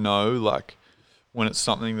generally know like when it's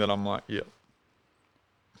something that I'm like, yeah,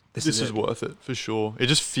 this is worth it for sure. It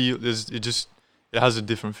just it has a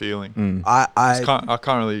different feeling. I can't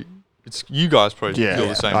really. It's you guys probably feel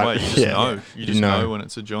the same way. You just know. You just know when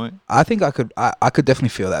it's a joint. I think I could definitely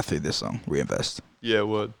feel that through this song, Reinvest. Yeah,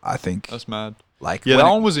 word. I think That's mad. like that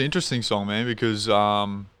one was an interesting song, man, because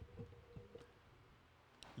that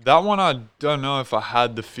one I don't know if I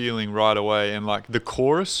had the feeling right away, and like the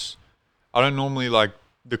chorus, I don't normally like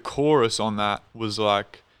the chorus on that was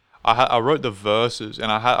like I wrote the verses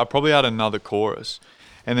and I probably had another chorus.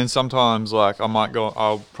 And then sometimes, like,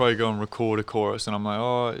 I'll probably go and record a chorus, and I'm like,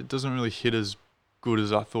 oh, it doesn't really hit as good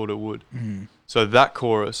as I thought it would. So that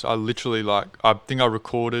chorus, I literally, like, I think I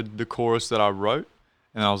recorded the chorus that I wrote,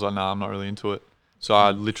 and I was like, nah, I'm not really into it. So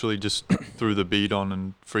I literally just threw the beat on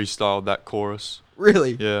and freestyled that chorus.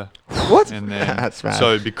 Really? Yeah. What? And then, That's mad.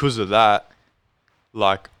 so because of that,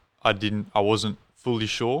 like, I wasn't fully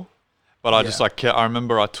sure, but I just, like, I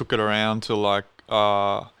remember I took it around to, like,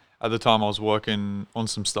 at the time I was working on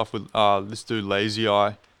some stuff with this dude Lazy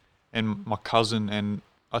Eye and my cousin, and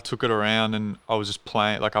I took it around and I was just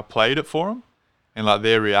playing, like I played it for them, and like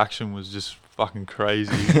their reaction was just fucking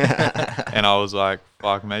crazy. And I was like,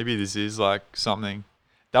 fuck, maybe this is like something.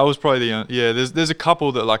 That was probably there's a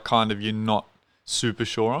couple that like kind of you're not super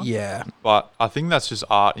sure on. Yeah. But I think that's just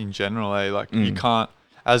art in general, eh? Like you can't,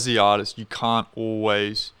 as the artist, you can't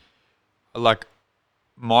always, like,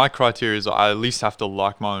 my criteria is I at least have to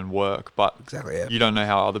like my own work, but Exactly. Yeah. you don't know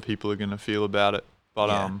how other people are going to feel about it.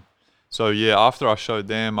 But So yeah, after I showed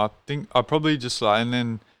them, I think I probably just like, and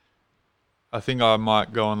then I think I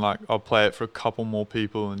might go and like I'll play it for a couple more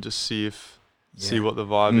people and just see what the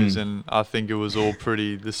vibe is. And I think it was all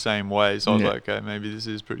pretty the same way. So I was like, okay, maybe this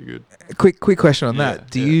is pretty good. Quick question on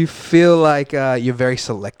that. Do you feel like you're very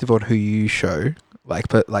selective on who you show? Like,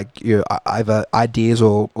 but like you either ideas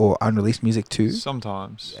or unreleased music too?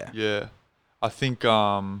 Sometimes. Yeah. I think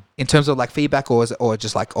in terms of like feedback or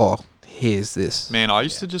just like, oh, here's this. Man, I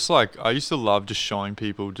used to love just showing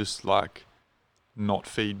people just like not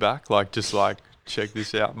feedback, like just like check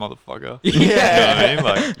this out, motherfucker. Yeah. You know what I mean?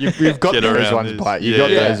 Like you've got those ones, but you got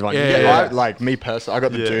those ones. Yeah. Like me personally, I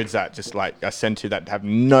got the dudes that just like I send to that have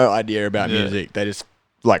no idea about music. They just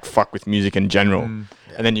like fuck with music in general.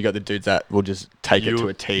 And then you got the dudes that will just take it to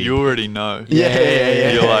a T. You already know.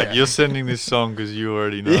 Yeah. You're like, you're sending this song because you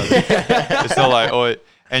already know. It's not like, oh,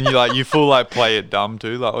 and you full like play it dumb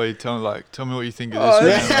too. Like, oh, tell me what you think of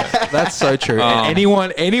this. That's so true. And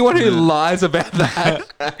anyone who lies about that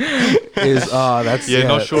is that's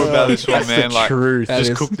not sure about this one, man. Like, truth.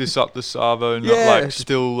 just cook this up the Savo, not like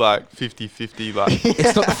still like 50-50. Like,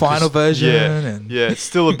 it's not the final version. It's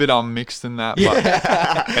still a bit unmixed in that. But,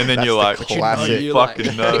 and then you're like, classic.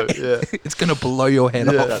 Fucking know. Yeah, it's gonna blow your head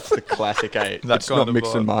off. That's the classic 8. That's it's not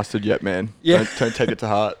mixed and mastered yet, man. Yeah. Don't take it to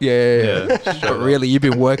heart. Yeah. But really, you've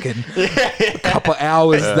been working a couple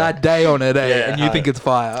hours that day on it, and you think it's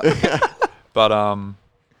fire. But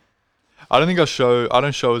I don't think I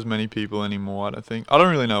don't show as many people anymore. I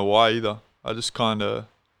don't really know why either. I just kind of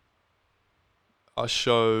I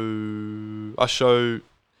show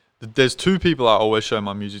there's 2 people I always show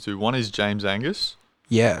my music to. One is James Angus.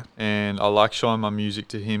 Yeah. And I like showing my music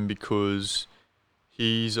to him because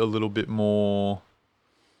he's a little bit more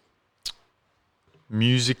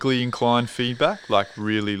musically inclined feedback, like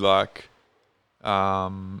really like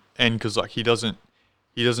and because like he doesn't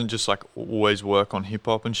just like always work on hip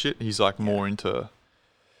hop and shit. He's like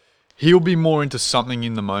he'll be more into something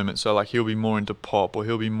in the moment. So like he'll be more into pop or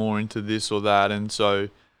he'll be more into this or that. And so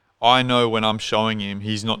I know when I'm showing him,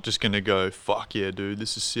 he's not just going to go, fuck yeah, dude,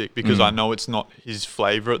 this is sick. Because I know it's not his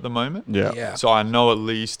flavor at the moment. Yeah. So I know at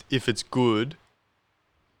least if it's good,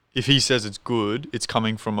 if he says it's good, it's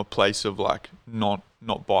coming from a place of like not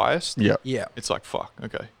biased. Yeah. It's like, fuck,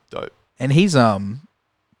 okay, dope. And he's an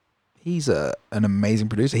amazing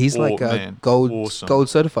producer. He's gold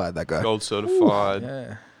certified, that guy. Gold certified.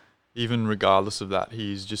 Yeah. Even regardless of that,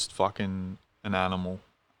 he's just fucking an animal.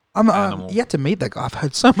 I'm yet to meet that guy. I've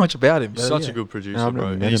heard so much about him. He's such a good producer,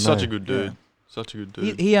 bro. He's such a good dude. Yeah. Such a good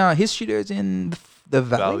dude. His studio's in the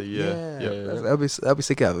Valley. Yeah. That'll be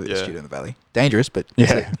sick to have a studio in the Valley. Dangerous, but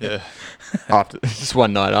Yeah. After just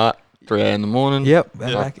one night out, 3 a.m. in the morning. Yep.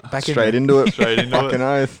 Yeah. Back straight into it. Fucking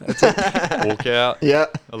oath. Walk out. Yeah.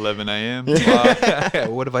 11 a.m.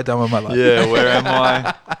 What have I done with my life? Yeah. Where am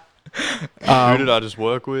I? Who did I just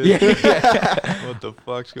work with? What the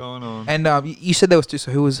fuck's going on? And you said there was 2.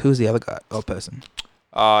 So who was the other guy or person?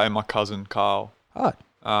 And my cousin Carl. Oh.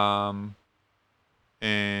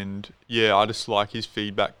 And yeah, I just like his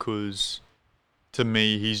feedback because to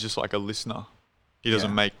me, he's just like a listener. He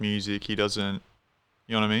doesn't make music. He doesn't,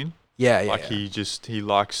 you know what I mean? Yeah. He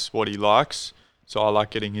likes what he likes. So I like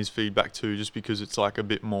getting his feedback too, just because it's like a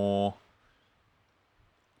bit more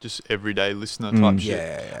just everyday listener type shit.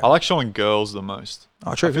 Yeah. I like showing girls the most.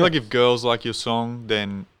 Oh, true. I feel like if girls like your song,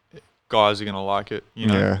 then guys are going to like it, you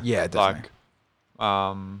know? Yeah, definitely.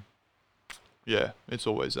 Like, it's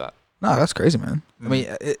always that. No, that's crazy, man. I mean,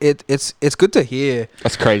 it's good to hear.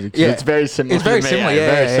 That's crazy. Yeah. It's very similar. It's very similar.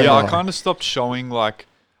 Yeah, I kind of stopped showing like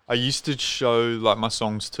I used to show like my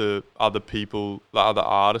songs to other people, like other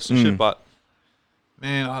artists and shit. But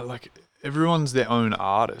man, I like everyone's their own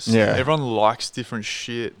artist. Yeah, everyone likes different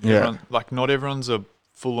shit. Yeah, like not everyone's a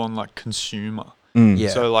full on like consumer. Yeah.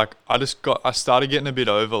 So like I started getting a bit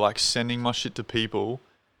over like sending my shit to people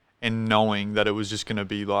and knowing that it was just gonna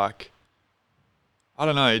be like, I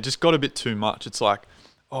don't know, it just got a bit too much. It's like,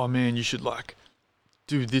 oh man, you should like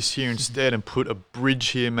do this here instead and put a bridge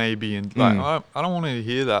here maybe, and like I don't want to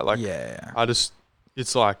hear that. Like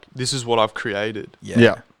it's like this is what I've created.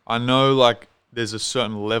 Yeah. I know like there's a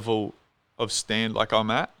certain level of stand like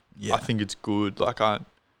I'm at. I think it's good. Like I'm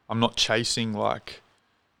not chasing like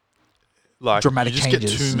dramatic you just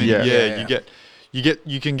changes. Get too many.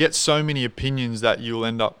 You can get so many opinions that you'll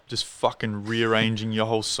end up just fucking rearranging your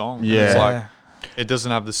whole song. Yeah. It's like it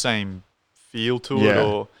doesn't have the same feel to it,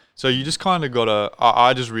 or so you just kind of gotta.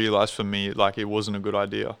 I just realized for me like it wasn't a good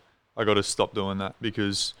idea. I got to stop doing that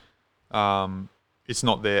because it it's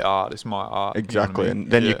not their art, it's my art. Exactly. You know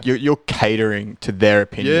what I mean? And then you're catering to their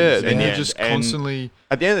opinions. Yeah, and you're just constantly...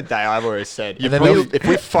 At the end of the day, I've always said, if if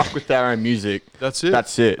we fuck with our own music, that's it.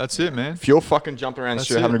 That's it. That's it, man. If you're fucking jumping around the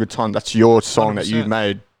studio having a good time, that's your song 100%. That you've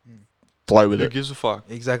made. Flow with Who it. gives a fuck?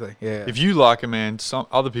 Exactly. Yeah. If you like it, man, some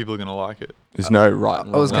other people are gonna like it. There's no right.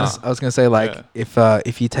 I was gonna say like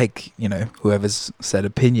if you take whoever's said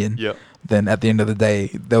opinion, then at the end of the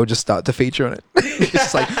day they'll just start to feature on it. It's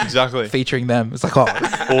just like exactly featuring them. It's like or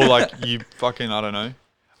like you fucking I don't know.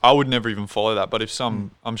 I would never even follow that. But if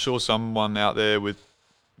I'm sure someone out there with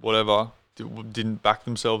whatever didn't back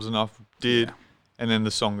themselves enough and then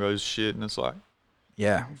the song goes shit and it's like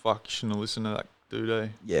fuck, you shouldn't have listened to that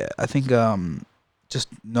dude. Yeah, I think just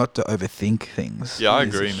not to overthink things. Yeah, I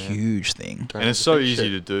agree, a man. Huge thing, and it's so easy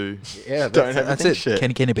to do. Yeah, that's it. Shit.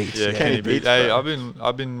 Kenny Beats. Yeah, Kenny Beats. Hey,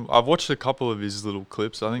 I've watched a couple of his little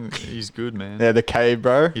clips. I think he's good, man. Yeah, the Cave,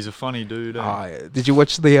 bro. He's a funny dude. Did you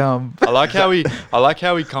watch the I like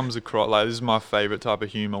how he comes across. Like, this is my favorite type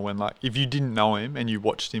of humor. When like if you didn't know him and you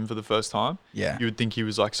watched him for the first time, you would think he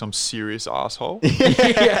was like some serious asshole.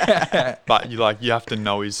 But you have to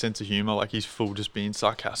know his sense of humor. Like he's full just being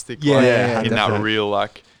sarcastic. In that real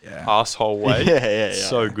asshole way. Yeah.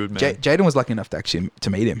 So good, man. Jaden was lucky enough to actually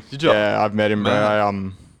to meet him. Did you? Yeah, I've met him,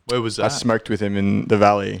 bro. Where was that? I smoked with him in the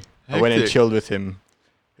Valley. Hectic. I went and chilled with him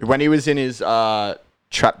when he was in his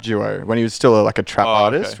trap duo. When he was still a trap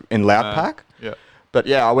artist in Loudpack. Yeah. But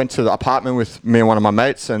yeah, I went to the apartment with me and one of my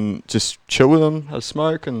mates and just chill with him, have a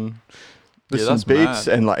smoke and listen to beats.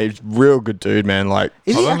 Mad. And like he's a real good dude, man. Like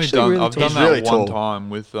I've done that really one tall.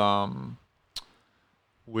 time with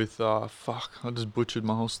fuck, I just butchered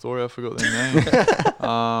my whole story. I forgot their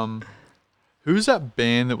name. Who's that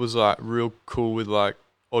band that was like real cool with like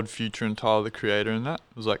Odd Future and Tyler the Creator and that?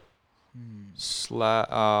 It was like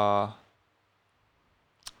oh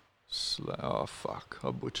fuck,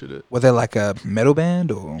 I butchered it. Were they like a metal band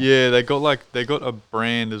or? Yeah, they got a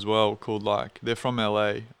brand as well called they're from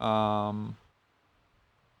LA. And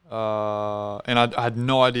I had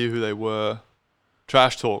no idea who they were.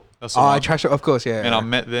 Trash Talk. That's the one. Trash Talk, of course, yeah. And I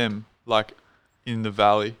met them in the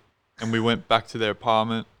Valley, and we went back to their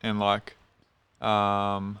apartment, and it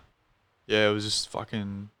was just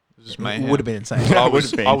fucking, mayhem. It would have been insane. I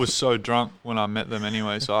was so drunk when I met them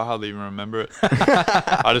anyway, so I hardly even remember it.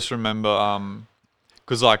 I just remember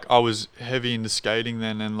because I was heavy into skating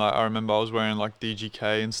then, and I remember I was wearing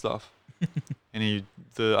DGK and stuff, and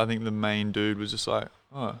I think the main dude was just took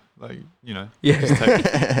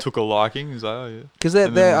a liking. He's like, oh yeah, because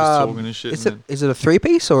they're talking and shit. Is it a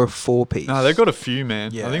 3-piece or a 4-piece? No, they've got a few,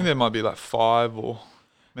 man. Yeah. I think there might be 5 or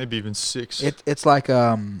maybe even 6. It's like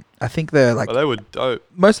I think they're but they were dope.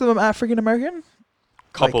 Most of them African American.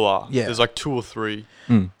 Couple are. Yeah. There's 2 or 3.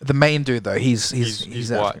 The main dude though, he's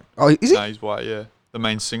white. African. Oh, is he? No, he's white. Yeah, the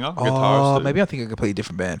main singer, guitarist. Oh, maybe I'm thinking a completely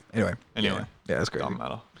different band. Anyway, yeah, that's great. Doesn't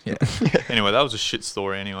matter. Yeah. Anyway, that was a shit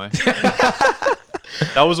story. Anyway.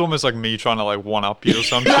 That was almost like me trying to one up you or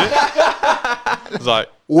some shit. It was like,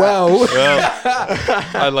 well, I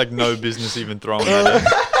had no business even throwing that in.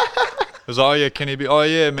 It was, oh yeah, Kenny B. Oh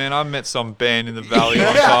yeah, man, I met some band in the Valley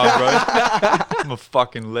one time, bro. I'm a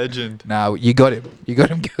fucking legend. No, you got him. You got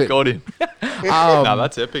him good. Got him. No,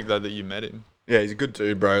 that's epic though that you met him. Yeah, he's a good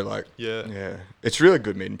dude, bro. Yeah. It's really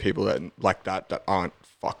good meeting people that aren't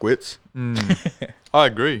fuckwits. I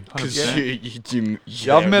agree. Because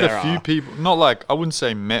I've met a few people, not I wouldn't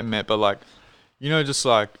say met, but just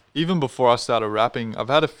even before I started rapping, I've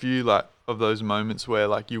had a few of those moments where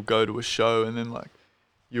you'll go to a show and then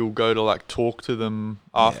you'll go to talk to them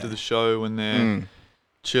after the show when they're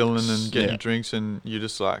chilling and getting drinks, and you're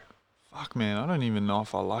just fuck man, I don't even know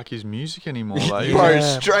if I like his music anymore. Bro,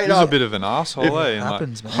 straight up, he's a bit of an asshole. It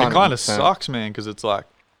happens, man. It kind of sucks, man, because it's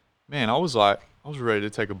man, I was ready to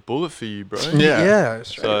take a bullet for you, bro. Yeah.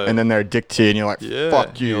 So, and then they're addicted to you and you're like,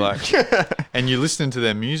 fuck you. You're and you're listening to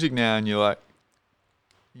their music now and you're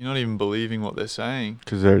you're not even believing what they're saying.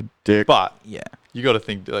 Because they're a dick. But you got to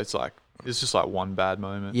think that it's just one bad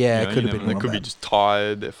moment. Yeah, it could have been. They could be just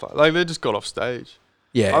tired. They just got off stage.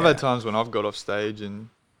 Yeah. I've had times when I've got off stage and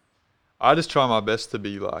I just try my best to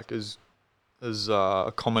be as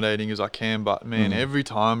accommodating as I can. But man, every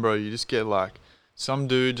time, bro, you just get some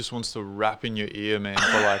dude just wants to rap in your ear, man,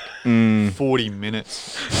 for 40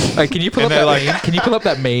 minutes. Hey, can you pull up that meme? Can you pull up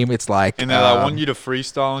that meme? It's and they want you to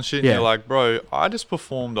freestyle and shit. And you're bro, I just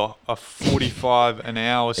performed a 45 an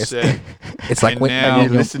hour set. It's like when now you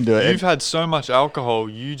listen to it. You've had so much alcohol,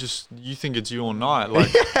 you think it's your night.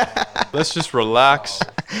 Let's just relax.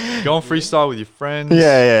 Go and freestyle with your friends.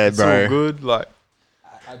 Yeah, it's bro. All good.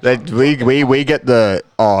 We get the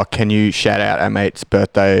can you shout out our mate's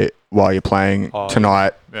birthday while you're playing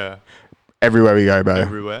tonight. Yeah. Everywhere we go, bro.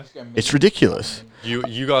 Everywhere. It's ridiculous.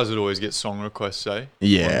 You guys would always get song requests, eh?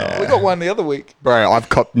 Yeah. We got one the other week. Bro, I've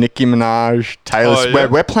copped Nicki Minaj, Taylor Swift. yeah?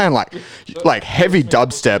 We're playing like heavy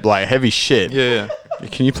dubstep, like heavy shit. Yeah.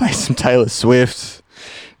 Can you play some Taylor Swift,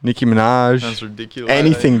 Nicki Minaj? That's ridiculous.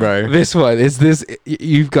 Anything, bro. This one is this.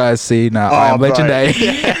 You guys see now. I am bro. legendary.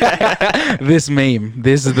 This meme.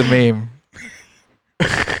 This is the meme.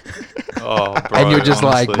 Oh, bro, And you're just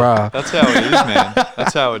like, honestly. bruh. That's how it is, man.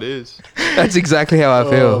 That's how it is. That's exactly how I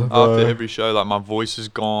feel. After every show, like my voice is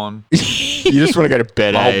gone, You just want to go to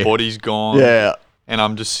bed, my eh? whole body's gone. Yeah. And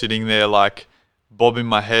I'm just sitting there like bobbing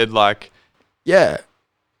my head like, Yeah.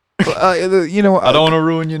 You know what? I don't want to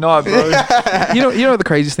ruin your night, bro. You know what the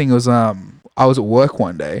craziest thing was? I was at work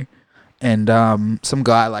one day, and some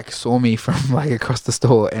guy like saw me from like across the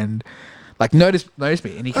store and like noticed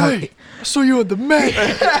me, and he came. Hey, I saw you at the Met.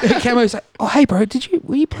 He came over. He's like, "Oh, hey, bro, did you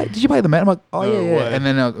play the Met?" I'm like, "Oh, No yeah." way. And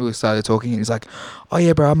then we started talking. And he's like, "Oh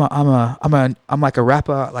yeah, bro, I'm like a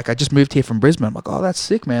rapper. Like I just moved here from Brisbane." I'm like, "Oh, that's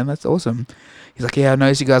sick, man. That's awesome." He's like, "Yeah, I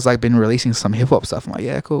noticed you guys like been releasing some hip hop stuff." I'm like,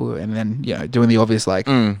 "Yeah, cool." And then doing the obvious like,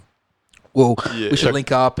 well, Yeah. we should link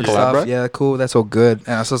up and Collaborate? stuff. Yeah, cool. That's all good.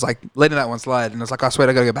 And I was just like letting that one slide. And I was like, I swear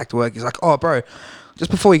I gotta go back to work. He's like, "Oh, bro, just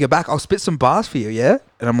before you get back, I'll spit some bars for you, yeah?"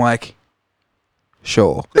 And I'm like,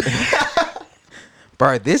 "Sure."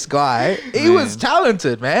 Bro, this guy, he was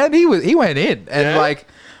talented, man. He went in and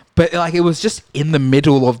but like it was just in the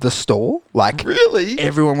middle of the store. Like Really?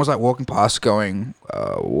 everyone was like walking past, going,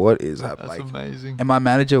 "What is happening?" That's amazing. And my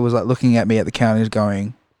manager was like looking at me at the counter,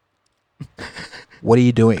 going, "What are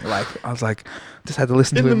you doing?" Like I was like, just had to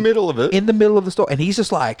listen In to the him middle of it? in the middle of the store, and he's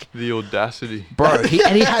just like, The audacity. bro, he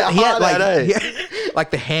had like That, he had,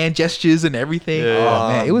 like the hand gestures and everything. Yeah. Oh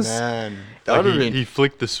man, it was. Man. That Like would have he, been... he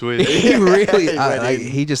flicked the switch. He really, He went like, in.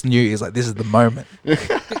 he just knew. He was like, "This is the moment."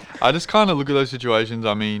 I just kind of look at those situations.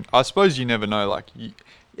 I mean, I suppose you never know. Like,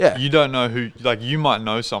 Yeah, you don't know who. Like, you might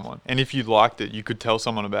know someone, and if you liked it, you could tell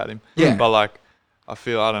someone about him. Yeah. But like, I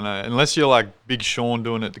don't know. Unless you're like Big Sean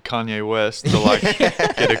doing it to Kanye West to like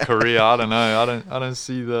get a career. I don't know. I don't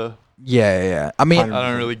see the. yeah. I mean, I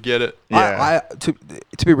don't really get it. Yeah. I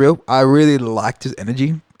to be real, I really liked his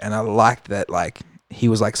energy, and I liked that like he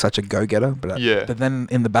was like such a go-getter. But Yeah. but then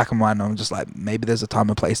in the back of my mind, I'm just like, maybe there's a time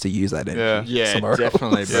and place to use that energy. Yeah. Yeah, somewhere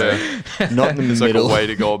definitely, else. bro. Yeah. Not in the There's like middle. a way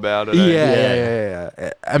to go about it.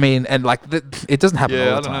 Yeah. I mean, and like it doesn't happen all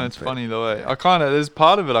Yeah, the I don't time. know. It's but- funny the way there's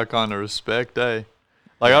part of it I kind of respect, eh?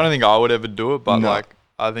 Like, I don't think I would ever do it, but No. like,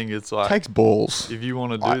 I think it's like, Takes balls. if you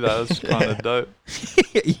want to do that, it's kind of dope.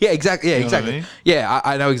 Yeah, exactly. Yeah, You know what I exactly. mean? Yeah,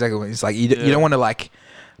 I know exactly what it's like. You Yeah. don't want to like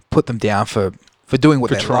put them down for doing what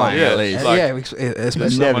For they trying, like. at least. And Like, yeah, There's especially.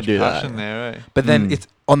 so Never much do that. passion there, eh? But then Mm. it's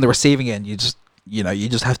on the receiving end. You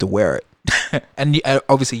just have to wear it, and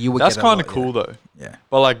obviously you would. That's get a kind of lot, cool though. Yeah.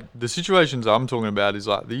 But like the situations I'm talking about is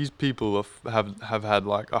like these people have had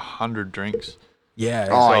like 100 drinks. Yeah.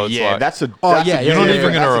 Oh, So it's yeah. like- that's a... Oh, that's yeah, a You're not yeah,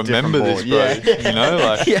 even yeah. gonna that's a different remember this, bro. ball. Yeah. You know,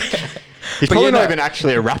 like yeah. He's But probably yeah, not no. even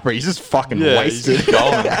actually a rapper. He's just fucking yeah, he's wasted. just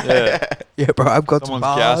going. Yeah, Yeah, bro. I've got someone's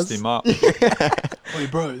some bars. gassed him up. Hey,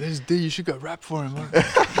 bro, there's D. You should go rap for him.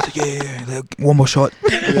 Like. Yeah. One more shot.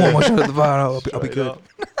 One more shot at the bar. I'll be Straight good. up.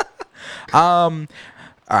 All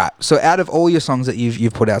right. So, out of all your songs that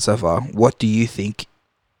you've put out so far, what do you think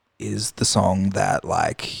is the song that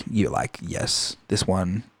like you're like, yes, this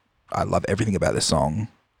one, I love everything about this song.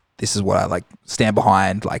 This is what I like stand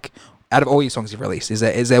behind. Like, out of all your songs you've released, is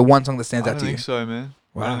there one song that stands I out don't to you? think so, man.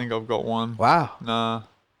 I Wow. don't think I've got one. Wow. Nah,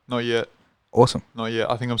 not yet. Awesome. Not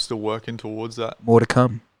yet. I think I'm still working towards that. More to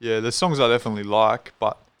come. Yeah, there's songs I definitely like,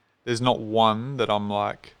 but there's not one that I'm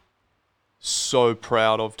like so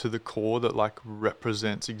proud of to the core that like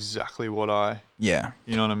represents exactly what Yeah.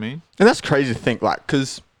 you know what I mean? And that's crazy to think, like,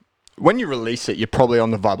 because when you release it, you're probably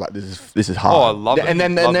on the vibe like this is hard. Oh, I love it. And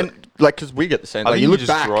then Love like, because we get the same. I Like, think you you look just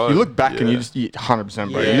back, grow. and you Yeah. just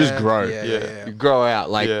 100%, bro. You just grow. Yeah. You grow out,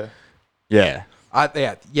 like, yeah. yeah.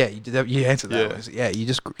 You answered that. Yeah. Was- Yeah,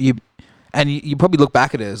 you probably look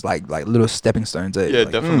back at it as like little stepping stones. Yeah,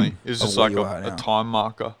 like, definitely. It's of just where like you are a now. time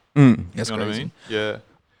marker. That's You know what I crazy. mean? Yeah.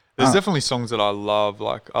 There's Ah. definitely songs that I love.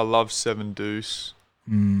 Like I love Seven Deuce,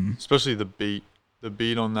 especially the beat. The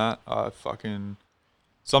beat on that,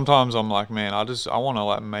 sometimes I'm like, man, I want to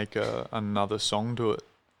like make another song to it.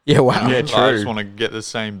 Yeah, wow. Yeah, Like, I just true. want to get the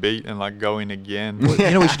same beat and like go in again. Well,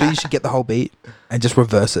 you know what you should do? You should get the whole beat and just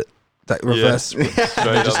reverse it. Like reverse, Straight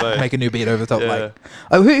just up, eh? make a new beat over the top. Yeah. Like,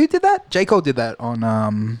 oh, who did that? J. Cole did that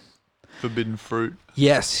on. Forbidden Fruit.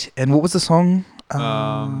 Yes, and what was the song?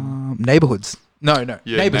 Neighborhoods. No,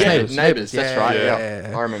 Yeah, neighbors. Neighbours, that's right. Yeah, Yeah,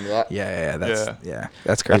 yeah. I remember that. Yeah, that's Yeah.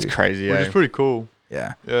 that's crazy. That's crazy. Which Yeah. is pretty cool.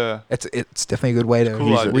 Yeah. Yeah. It's definitely a good way to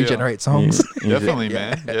Cool idea. regenerate songs. Definitely,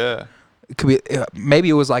 man. Yeah. It could be maybe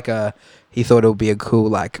it was like he thought it would be a cool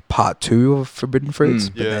like part 2 of Forbidden Fruits,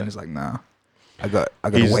 but then he's like, nah, I got a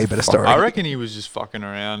way better story. I reckon he was just fucking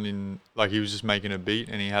around he was just making a beat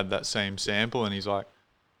and he had that same sample and he's like,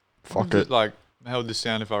 fuck it. Like, how would this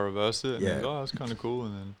sound if I reversed it? And Yeah. he's like, that's kind of cool.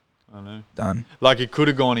 And then, I don't know. Done. Like, it could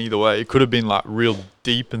have gone either way. It could have been like real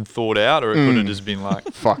deep and thought out, or it could have just been like,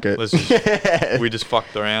 fuck it. We just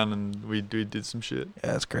fucked around and we did some shit.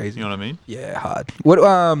 Yeah, that's crazy. You know what I mean? Yeah, hard. What?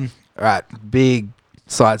 All right, big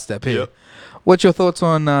sidestep here. Yep. What's your thoughts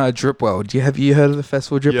on Drip World? Have you heard of the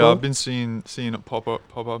festival Drip Yeah, World? I've been seeing it pop up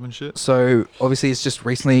and shit. So obviously, it's just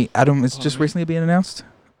recently. Adam, it's just recently been announced.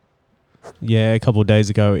 Yeah, a couple of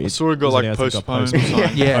days ago. I saw it got like postponed.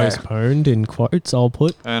 Yeah. Postponed in quotes, I'll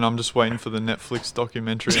put. And I'm just waiting for the Netflix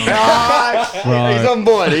documentary on it. Right. He's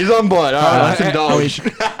on board. All right, let's indulge.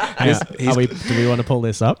 Do we want to pull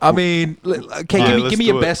this up? I mean, okay, Yeah, give me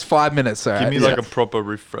your best 5 minutes. All right? Give me like a proper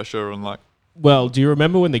refresher on like. Well, do you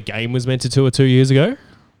remember when the game was meant to tour 2 years ago?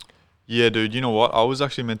 Yeah, dude. You know what? I was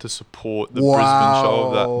actually meant to support the Brisbane show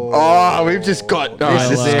of that. Oh, we've just got.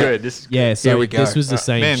 This is good. Yeah, so Here we go. this was the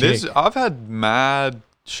same Man, chick. I've had mad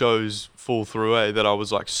shows fall through that I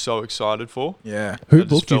was like so excited for. Yeah. Who that just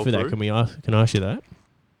booked you fell for that? through. Can I ask you that?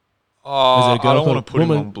 Oh, Is it a girl I don't want called to put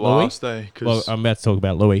him on woman, blast, Louis? eh? Well, I'm about to talk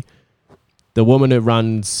about Louis. The woman who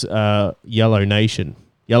runs Yellow Nation,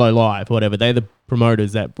 Yellow Live, whatever. They're the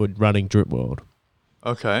promoters that were running Drip World.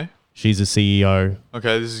 Okay. She's a CEO.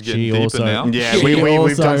 Okay, this is getting She deeper also- now. Yeah, She we've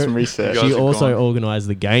also- done some research. You guys She have also gone. organised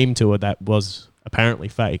the game tour that was apparently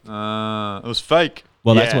fake. It was fake.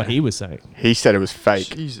 Well, that's Yeah. what he was saying. He said it was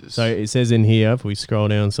fake. Jesus. So it says in here, if we scroll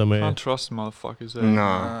down somewhere, Can't trust motherfuckers. Eh?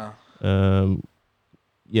 No.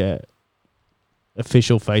 yeah,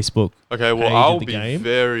 official Facebook Okay, well, page I'll of the be game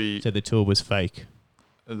very. said the tour was fake.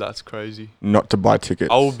 That's crazy. Not to buy tickets.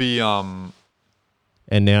 I'll be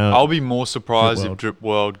And now, I'll be more surprised Drip if Drip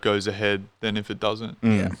World goes ahead than if it doesn't.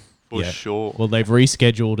 Yeah. For Yeah. sure. well, they've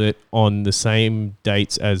rescheduled it on the same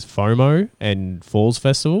dates as FOMO and Falls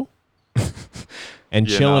Festival. And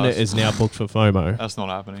Yeah, Chillin' no, It is now booked for FOMO. That's not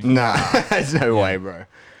happening. Nah, there's no way, bro.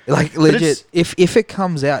 Like legit, if it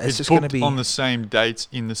comes out, it's just going to booked be on the same dates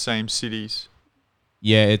in the same cities.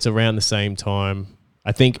 Yeah, it's around the same time.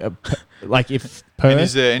 I think, like if And is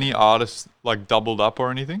Perth, there any artists like doubled up or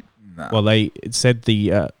anything? Nah. well, it said the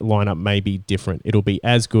lineup may be different. It'll be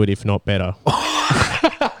as good, if not better.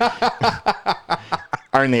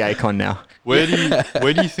 Only Akon now. Where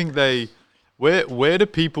do you think they where do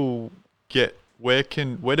people get where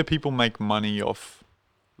do people make money off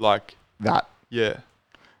like That. yeah.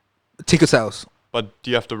 ticket sales. But do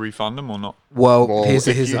you have to refund them or not? Well, here's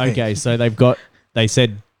the thing. Okay, so they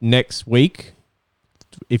said next week,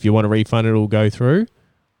 if you want to refund it, it'll go through.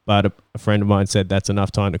 But a friend of mine said that's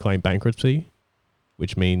enough time to claim bankruptcy,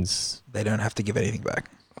 which means They don't have to give anything back.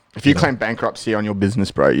 If you claim bankruptcy on your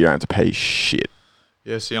business, bro, you don't have to pay shit.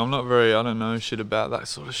 Yeah, see, I don't know shit about that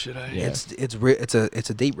sort of shit, eh? Yeah. It's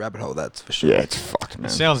a deep rabbit hole, that's for sure. Yeah, it's fucked, man. It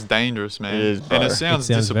sounds dangerous, man. It is, and bro. it sounds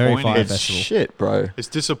It sounds very disappointing. fire It's festival. shit, bro. It's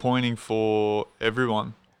disappointing for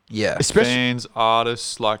everyone. Yeah. Especially Fans,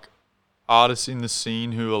 artists, like artists in the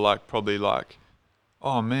scene who are like probably like,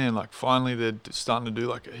 oh man, like finally they're starting to do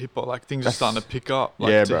like a hip hop, like things are starting to pick up. Like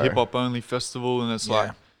Yeah, it's a bro. hip hop only festival and it's Yeah.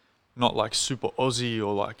 like not like super Aussie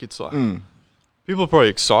or like it's like people are probably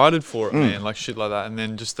excited for it, man, like shit like that. And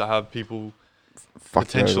then just to have people fuck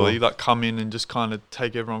potentially like come in and just kind of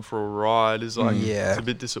take everyone for a ride is like Yeah. it's a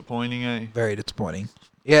bit disappointing, eh? Very disappointing.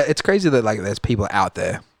 Yeah, it's crazy that like there's people out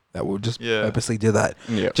there that will just Yeah. purposely do that.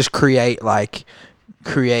 Yeah. Just create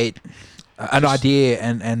an idea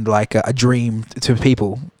and like a dream to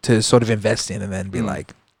people to sort of invest in and then be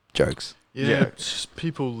like jokes. Yeah, Yeah. it's just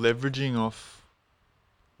people leveraging off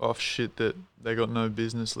shit that they got no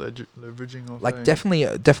business leveraging off. Like eh?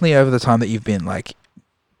 definitely over the time that you've been like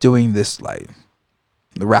doing this, like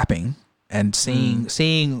the rapping and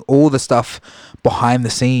seeing all the stuff behind the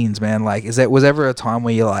scenes, man. Like, was ever a time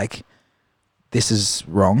where you're like, this is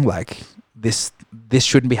wrong, like this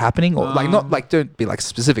shouldn't be happening, or like not like don't be like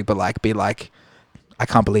specific, but like be like, I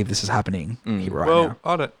can't believe this is happening here right now.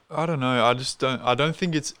 Well, I don't know. I don't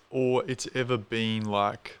think it's ever been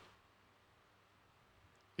like.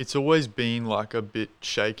 It's always been like a bit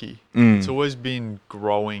shaky. It's always been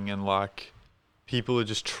growing and like people are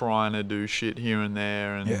just trying to do shit here and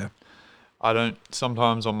there and Yeah.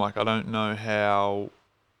 sometimes I'm like I don't know how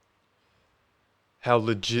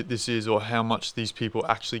legit this is or how much these people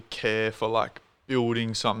actually care for like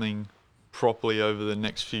building something properly over the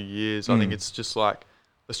next few years. I think it's just like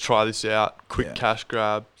let's try this out. Quick Yeah. cash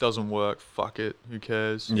grab. Doesn't work. Fuck it. Who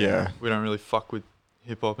cares? Yeah. We don't really fuck with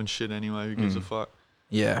hip hop and shit anyway. Who gives a fuck?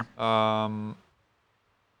 Yeah.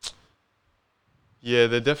 Yeah,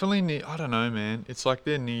 they definitely need. I don't know, man. It's like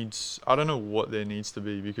their needs. I don't know what there needs to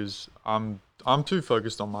be because I'm too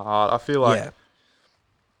focused on my art. I feel like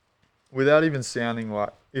without even sounding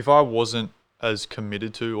like, if I wasn't as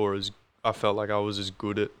committed to or as I felt like I was as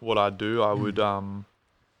good at what I do, I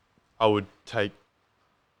would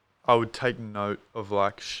take note of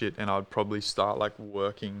like shit, and I'd probably start like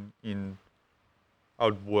working in. I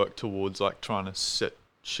would work towards like trying to set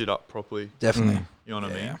shit up properly. Definitely. You know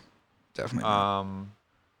what I mean? Yeah. Definitely.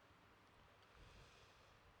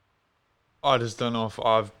 I just don't know if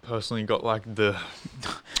I've personally got like I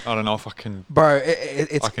don't know if I can. Bro,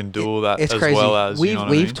 it's I can do all that it's as crazy. well as we've you know what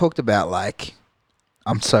we've I mean? talked about like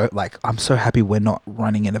I'm so happy we're not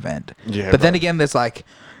running an event. Yeah. But then again, there's like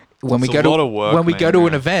when It's we a go lot to of work, when we man, go to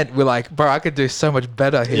an yeah. event, we're like, bro, I could do so much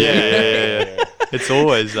better here. Yeah. It's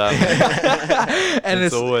always that. Man. And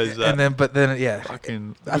it's always that. And then, but then, yeah,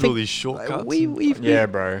 Fucking I look at think all these shortcuts. we've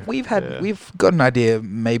bro. we've had Yeah. we've got an idea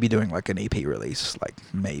maybe doing like an EP release, like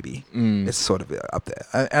maybe Mm. it's sort of up there,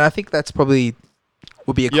 and I think that's probably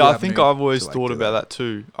would be a cool Yeah, I think avenue I've always to, like, thought do about that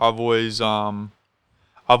too. I've always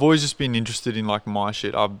just been interested in like my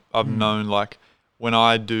shit. I've known like when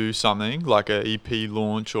I do something like a EP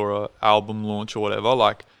launch or a album launch or whatever,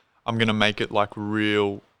 like I'm gonna make it like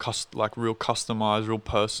real customized, real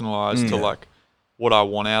personalized to Yeah. like what I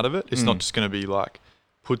want out of it. It's not just gonna be like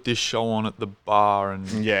put this show on at the bar and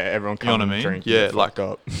Yeah, everyone You know come what I and mean? drink. Yeah, and get like- fucked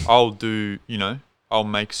up. I'll do, I'll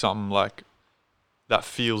make something like that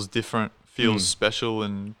feels different, feels special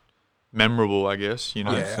and memorable, I guess, Yeah.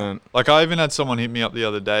 100%. Like I even had someone hit me up the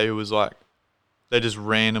other day who was like, they just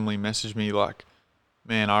randomly messaged me like,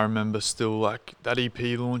 man, I remember still like that EP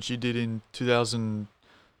launch you did in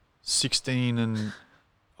 2016 and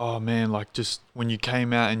oh man, like just when you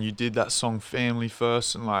came out and you did that song Family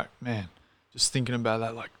First and like, man, just thinking about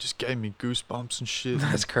that like just gave me goosebumps and shit.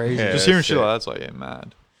 That's crazy. Yeah. Just hearing shit sick. like that's like, yeah,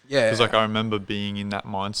 mad. Yeah, Because like I remember being in that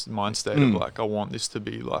mind state of like, I want this to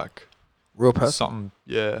be like real person. something,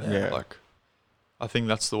 yeah, Yeah. like I think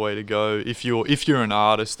that's the way to go. If you're an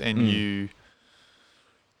artist and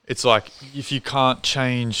it's like if you can't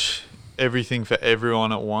change everything for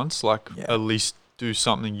everyone at once, like Yeah. at least do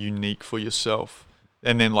something unique for yourself,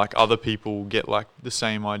 and then like other people get like the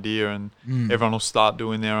same idea, and everyone will start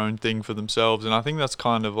doing their own thing for themselves. And I think that's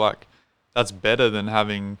kind of like that's better than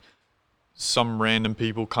having some random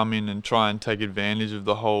people come in and try and take advantage of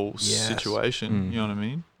the whole Yes. situation. You know what I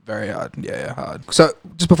mean? Very hard. Yeah, hard. So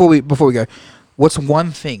just before we go, what's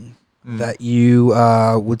one thing that you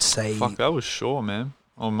would say? Fuck, that was sure, man.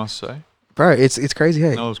 I must say. Bro, it's crazy.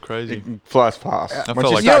 Hey, That was crazy. It flies past. I Once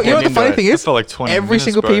felt like you know what the getting funny into thing it. I is? felt like 20 Every minutes,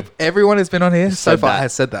 single bro. everyone has been on here so said far that.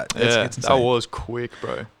 has said that. Yeah, It's that insane. was quick,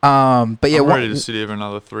 bro. But yeah, I'm what, ready to sit here for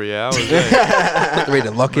another 3 hours. Yeah. ready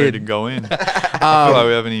to lock Ready to in. go in. I feel like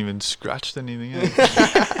we haven't even scratched anything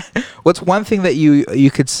yet. What's one thing that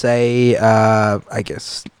you could say, I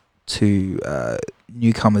guess, to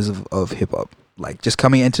newcomers of hip hop, like just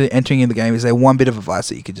entering in the game? Is there one bit of advice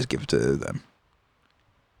that you could just give to them?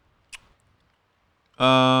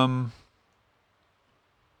 I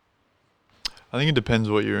think it depends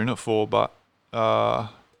what you're in it for, but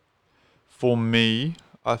for me,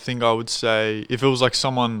 I think I would say if it was like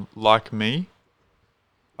someone like me,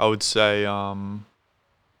 I would say you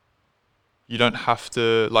don't have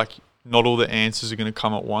to like not all the answers are going to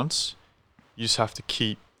come at once. You just have to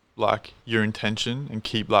keep like your intention and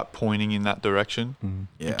keep like pointing in that direction.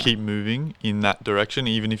 Yeah. Keep moving in that direction,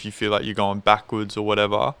 even if you feel like you're going backwards or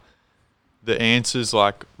whatever. The answers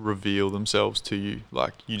like reveal themselves to you.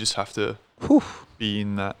 Like you just have to Whew. be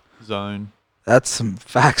in that zone. That's some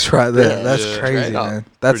facts right there. Yeah, That's yeah. crazy, Straight up. man.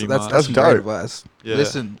 That's Pretty that's much. that's That's great dope. advice. Yeah.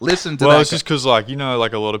 Listen to Well, that. it's just because like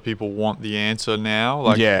like a lot of people want the answer now.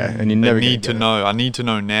 Like yeah, and you they never need get to it. know. I need to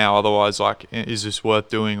know now. Otherwise, like, is this worth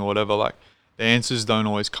doing or whatever? Like the answers don't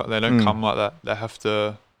always they don't come like that. They have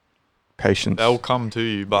to. Patience. They'll come to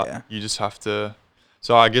you, but Yeah. you just have to.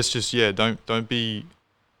 So I guess just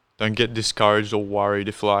don't get discouraged or worried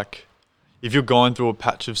if you're going through a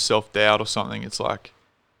patch of self-doubt or something. It's like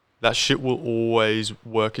that shit will always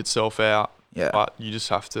work itself out. Yeah. But you just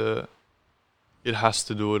have to. It has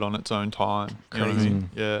to do it on its own time. You know what I Crazy. mean?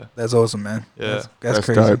 Yeah. That's awesome, man. Yeah. That's That's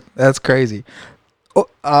crazy. dope. That's crazy. Oh,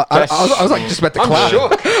 I was like just about to clap.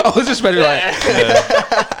 I was just about to be like,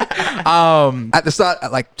 at the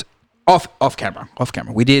start, like off camera.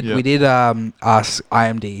 We did ask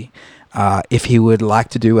IMD if he would like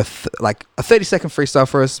to do a 30-second freestyle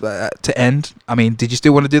for us to end. I mean, did you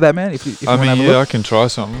still want to do that, man? If you I mean, yeah, I can try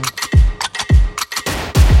something.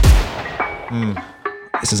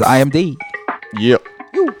 This is IMD. Yep.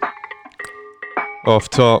 Off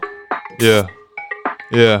top. Yeah.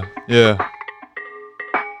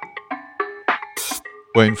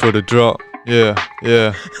 Waiting for the drop. Yeah.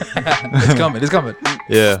 It's coming.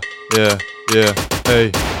 Yeah.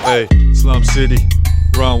 Hey, Slum City,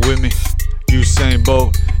 run with me. Usain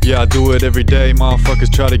Bolt, yeah, I do it every day.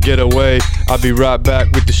 Motherfuckers try to get away. I'll be right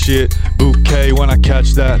back with the shit. Bouquet when I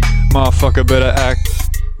catch that. Motherfucker better act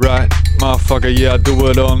right. Motherfucker, yeah, I do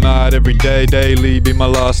it all night, every day, daily. Be my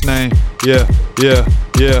last name. Yeah.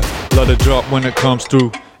 Let it drop when it comes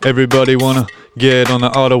through. Everybody wanna get on the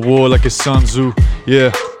art of war like it's Sun Tzu.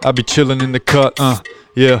 Yeah, I be chillin' in the cut,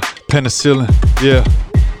 yeah, penicillin, yeah.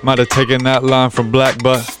 Might have taken that line from Black,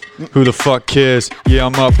 but who the fuck cares? Yeah,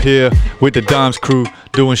 I'm up here with the Dimes crew,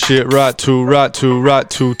 doing shit right to,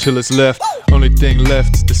 till it's left. Only thing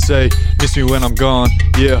left is to say, miss me when I'm gone.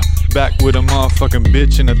 Yeah, back with a motherfucking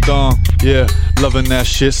bitch in a thong. Yeah, loving that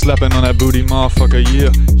shit, slapping on that booty, motherfucker. Yeah,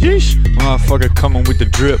 yeesh, motherfucker coming with the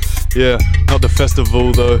drip. Yeah, not the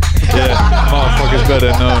festival though. Yeah, motherfuckers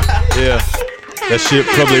better know. Yeah, that shit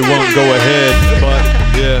probably won't go ahead, but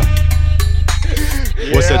yeah.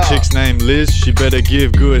 What's that chick's name? Liz? She better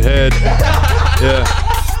give good head. Yeah.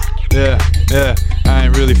 I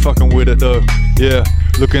ain't really fucking with it though. Yeah,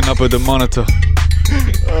 looking up at the monitor.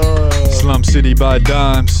 Slum City by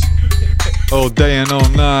Dimes. All day and all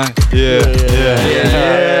night. Yeah.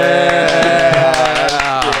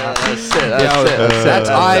 That's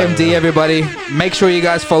IMD, everybody. Make sure you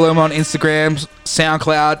guys follow him on Instagram,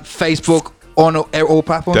 SoundCloud, Facebook, on all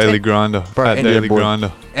platforms. Daily Grinder. Bro, Daily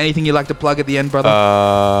Grinder. Anything you like to plug at the end, brother?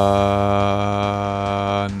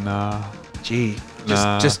 Nah. Gee.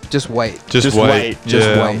 Nah. Just wait. Just wait.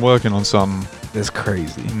 I'm working on something. That's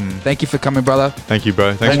crazy. Thank you for coming, brother. Thank you,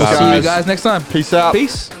 bro. Thanks for We'll having me. see you guys next time. Peace out.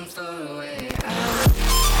 Peace.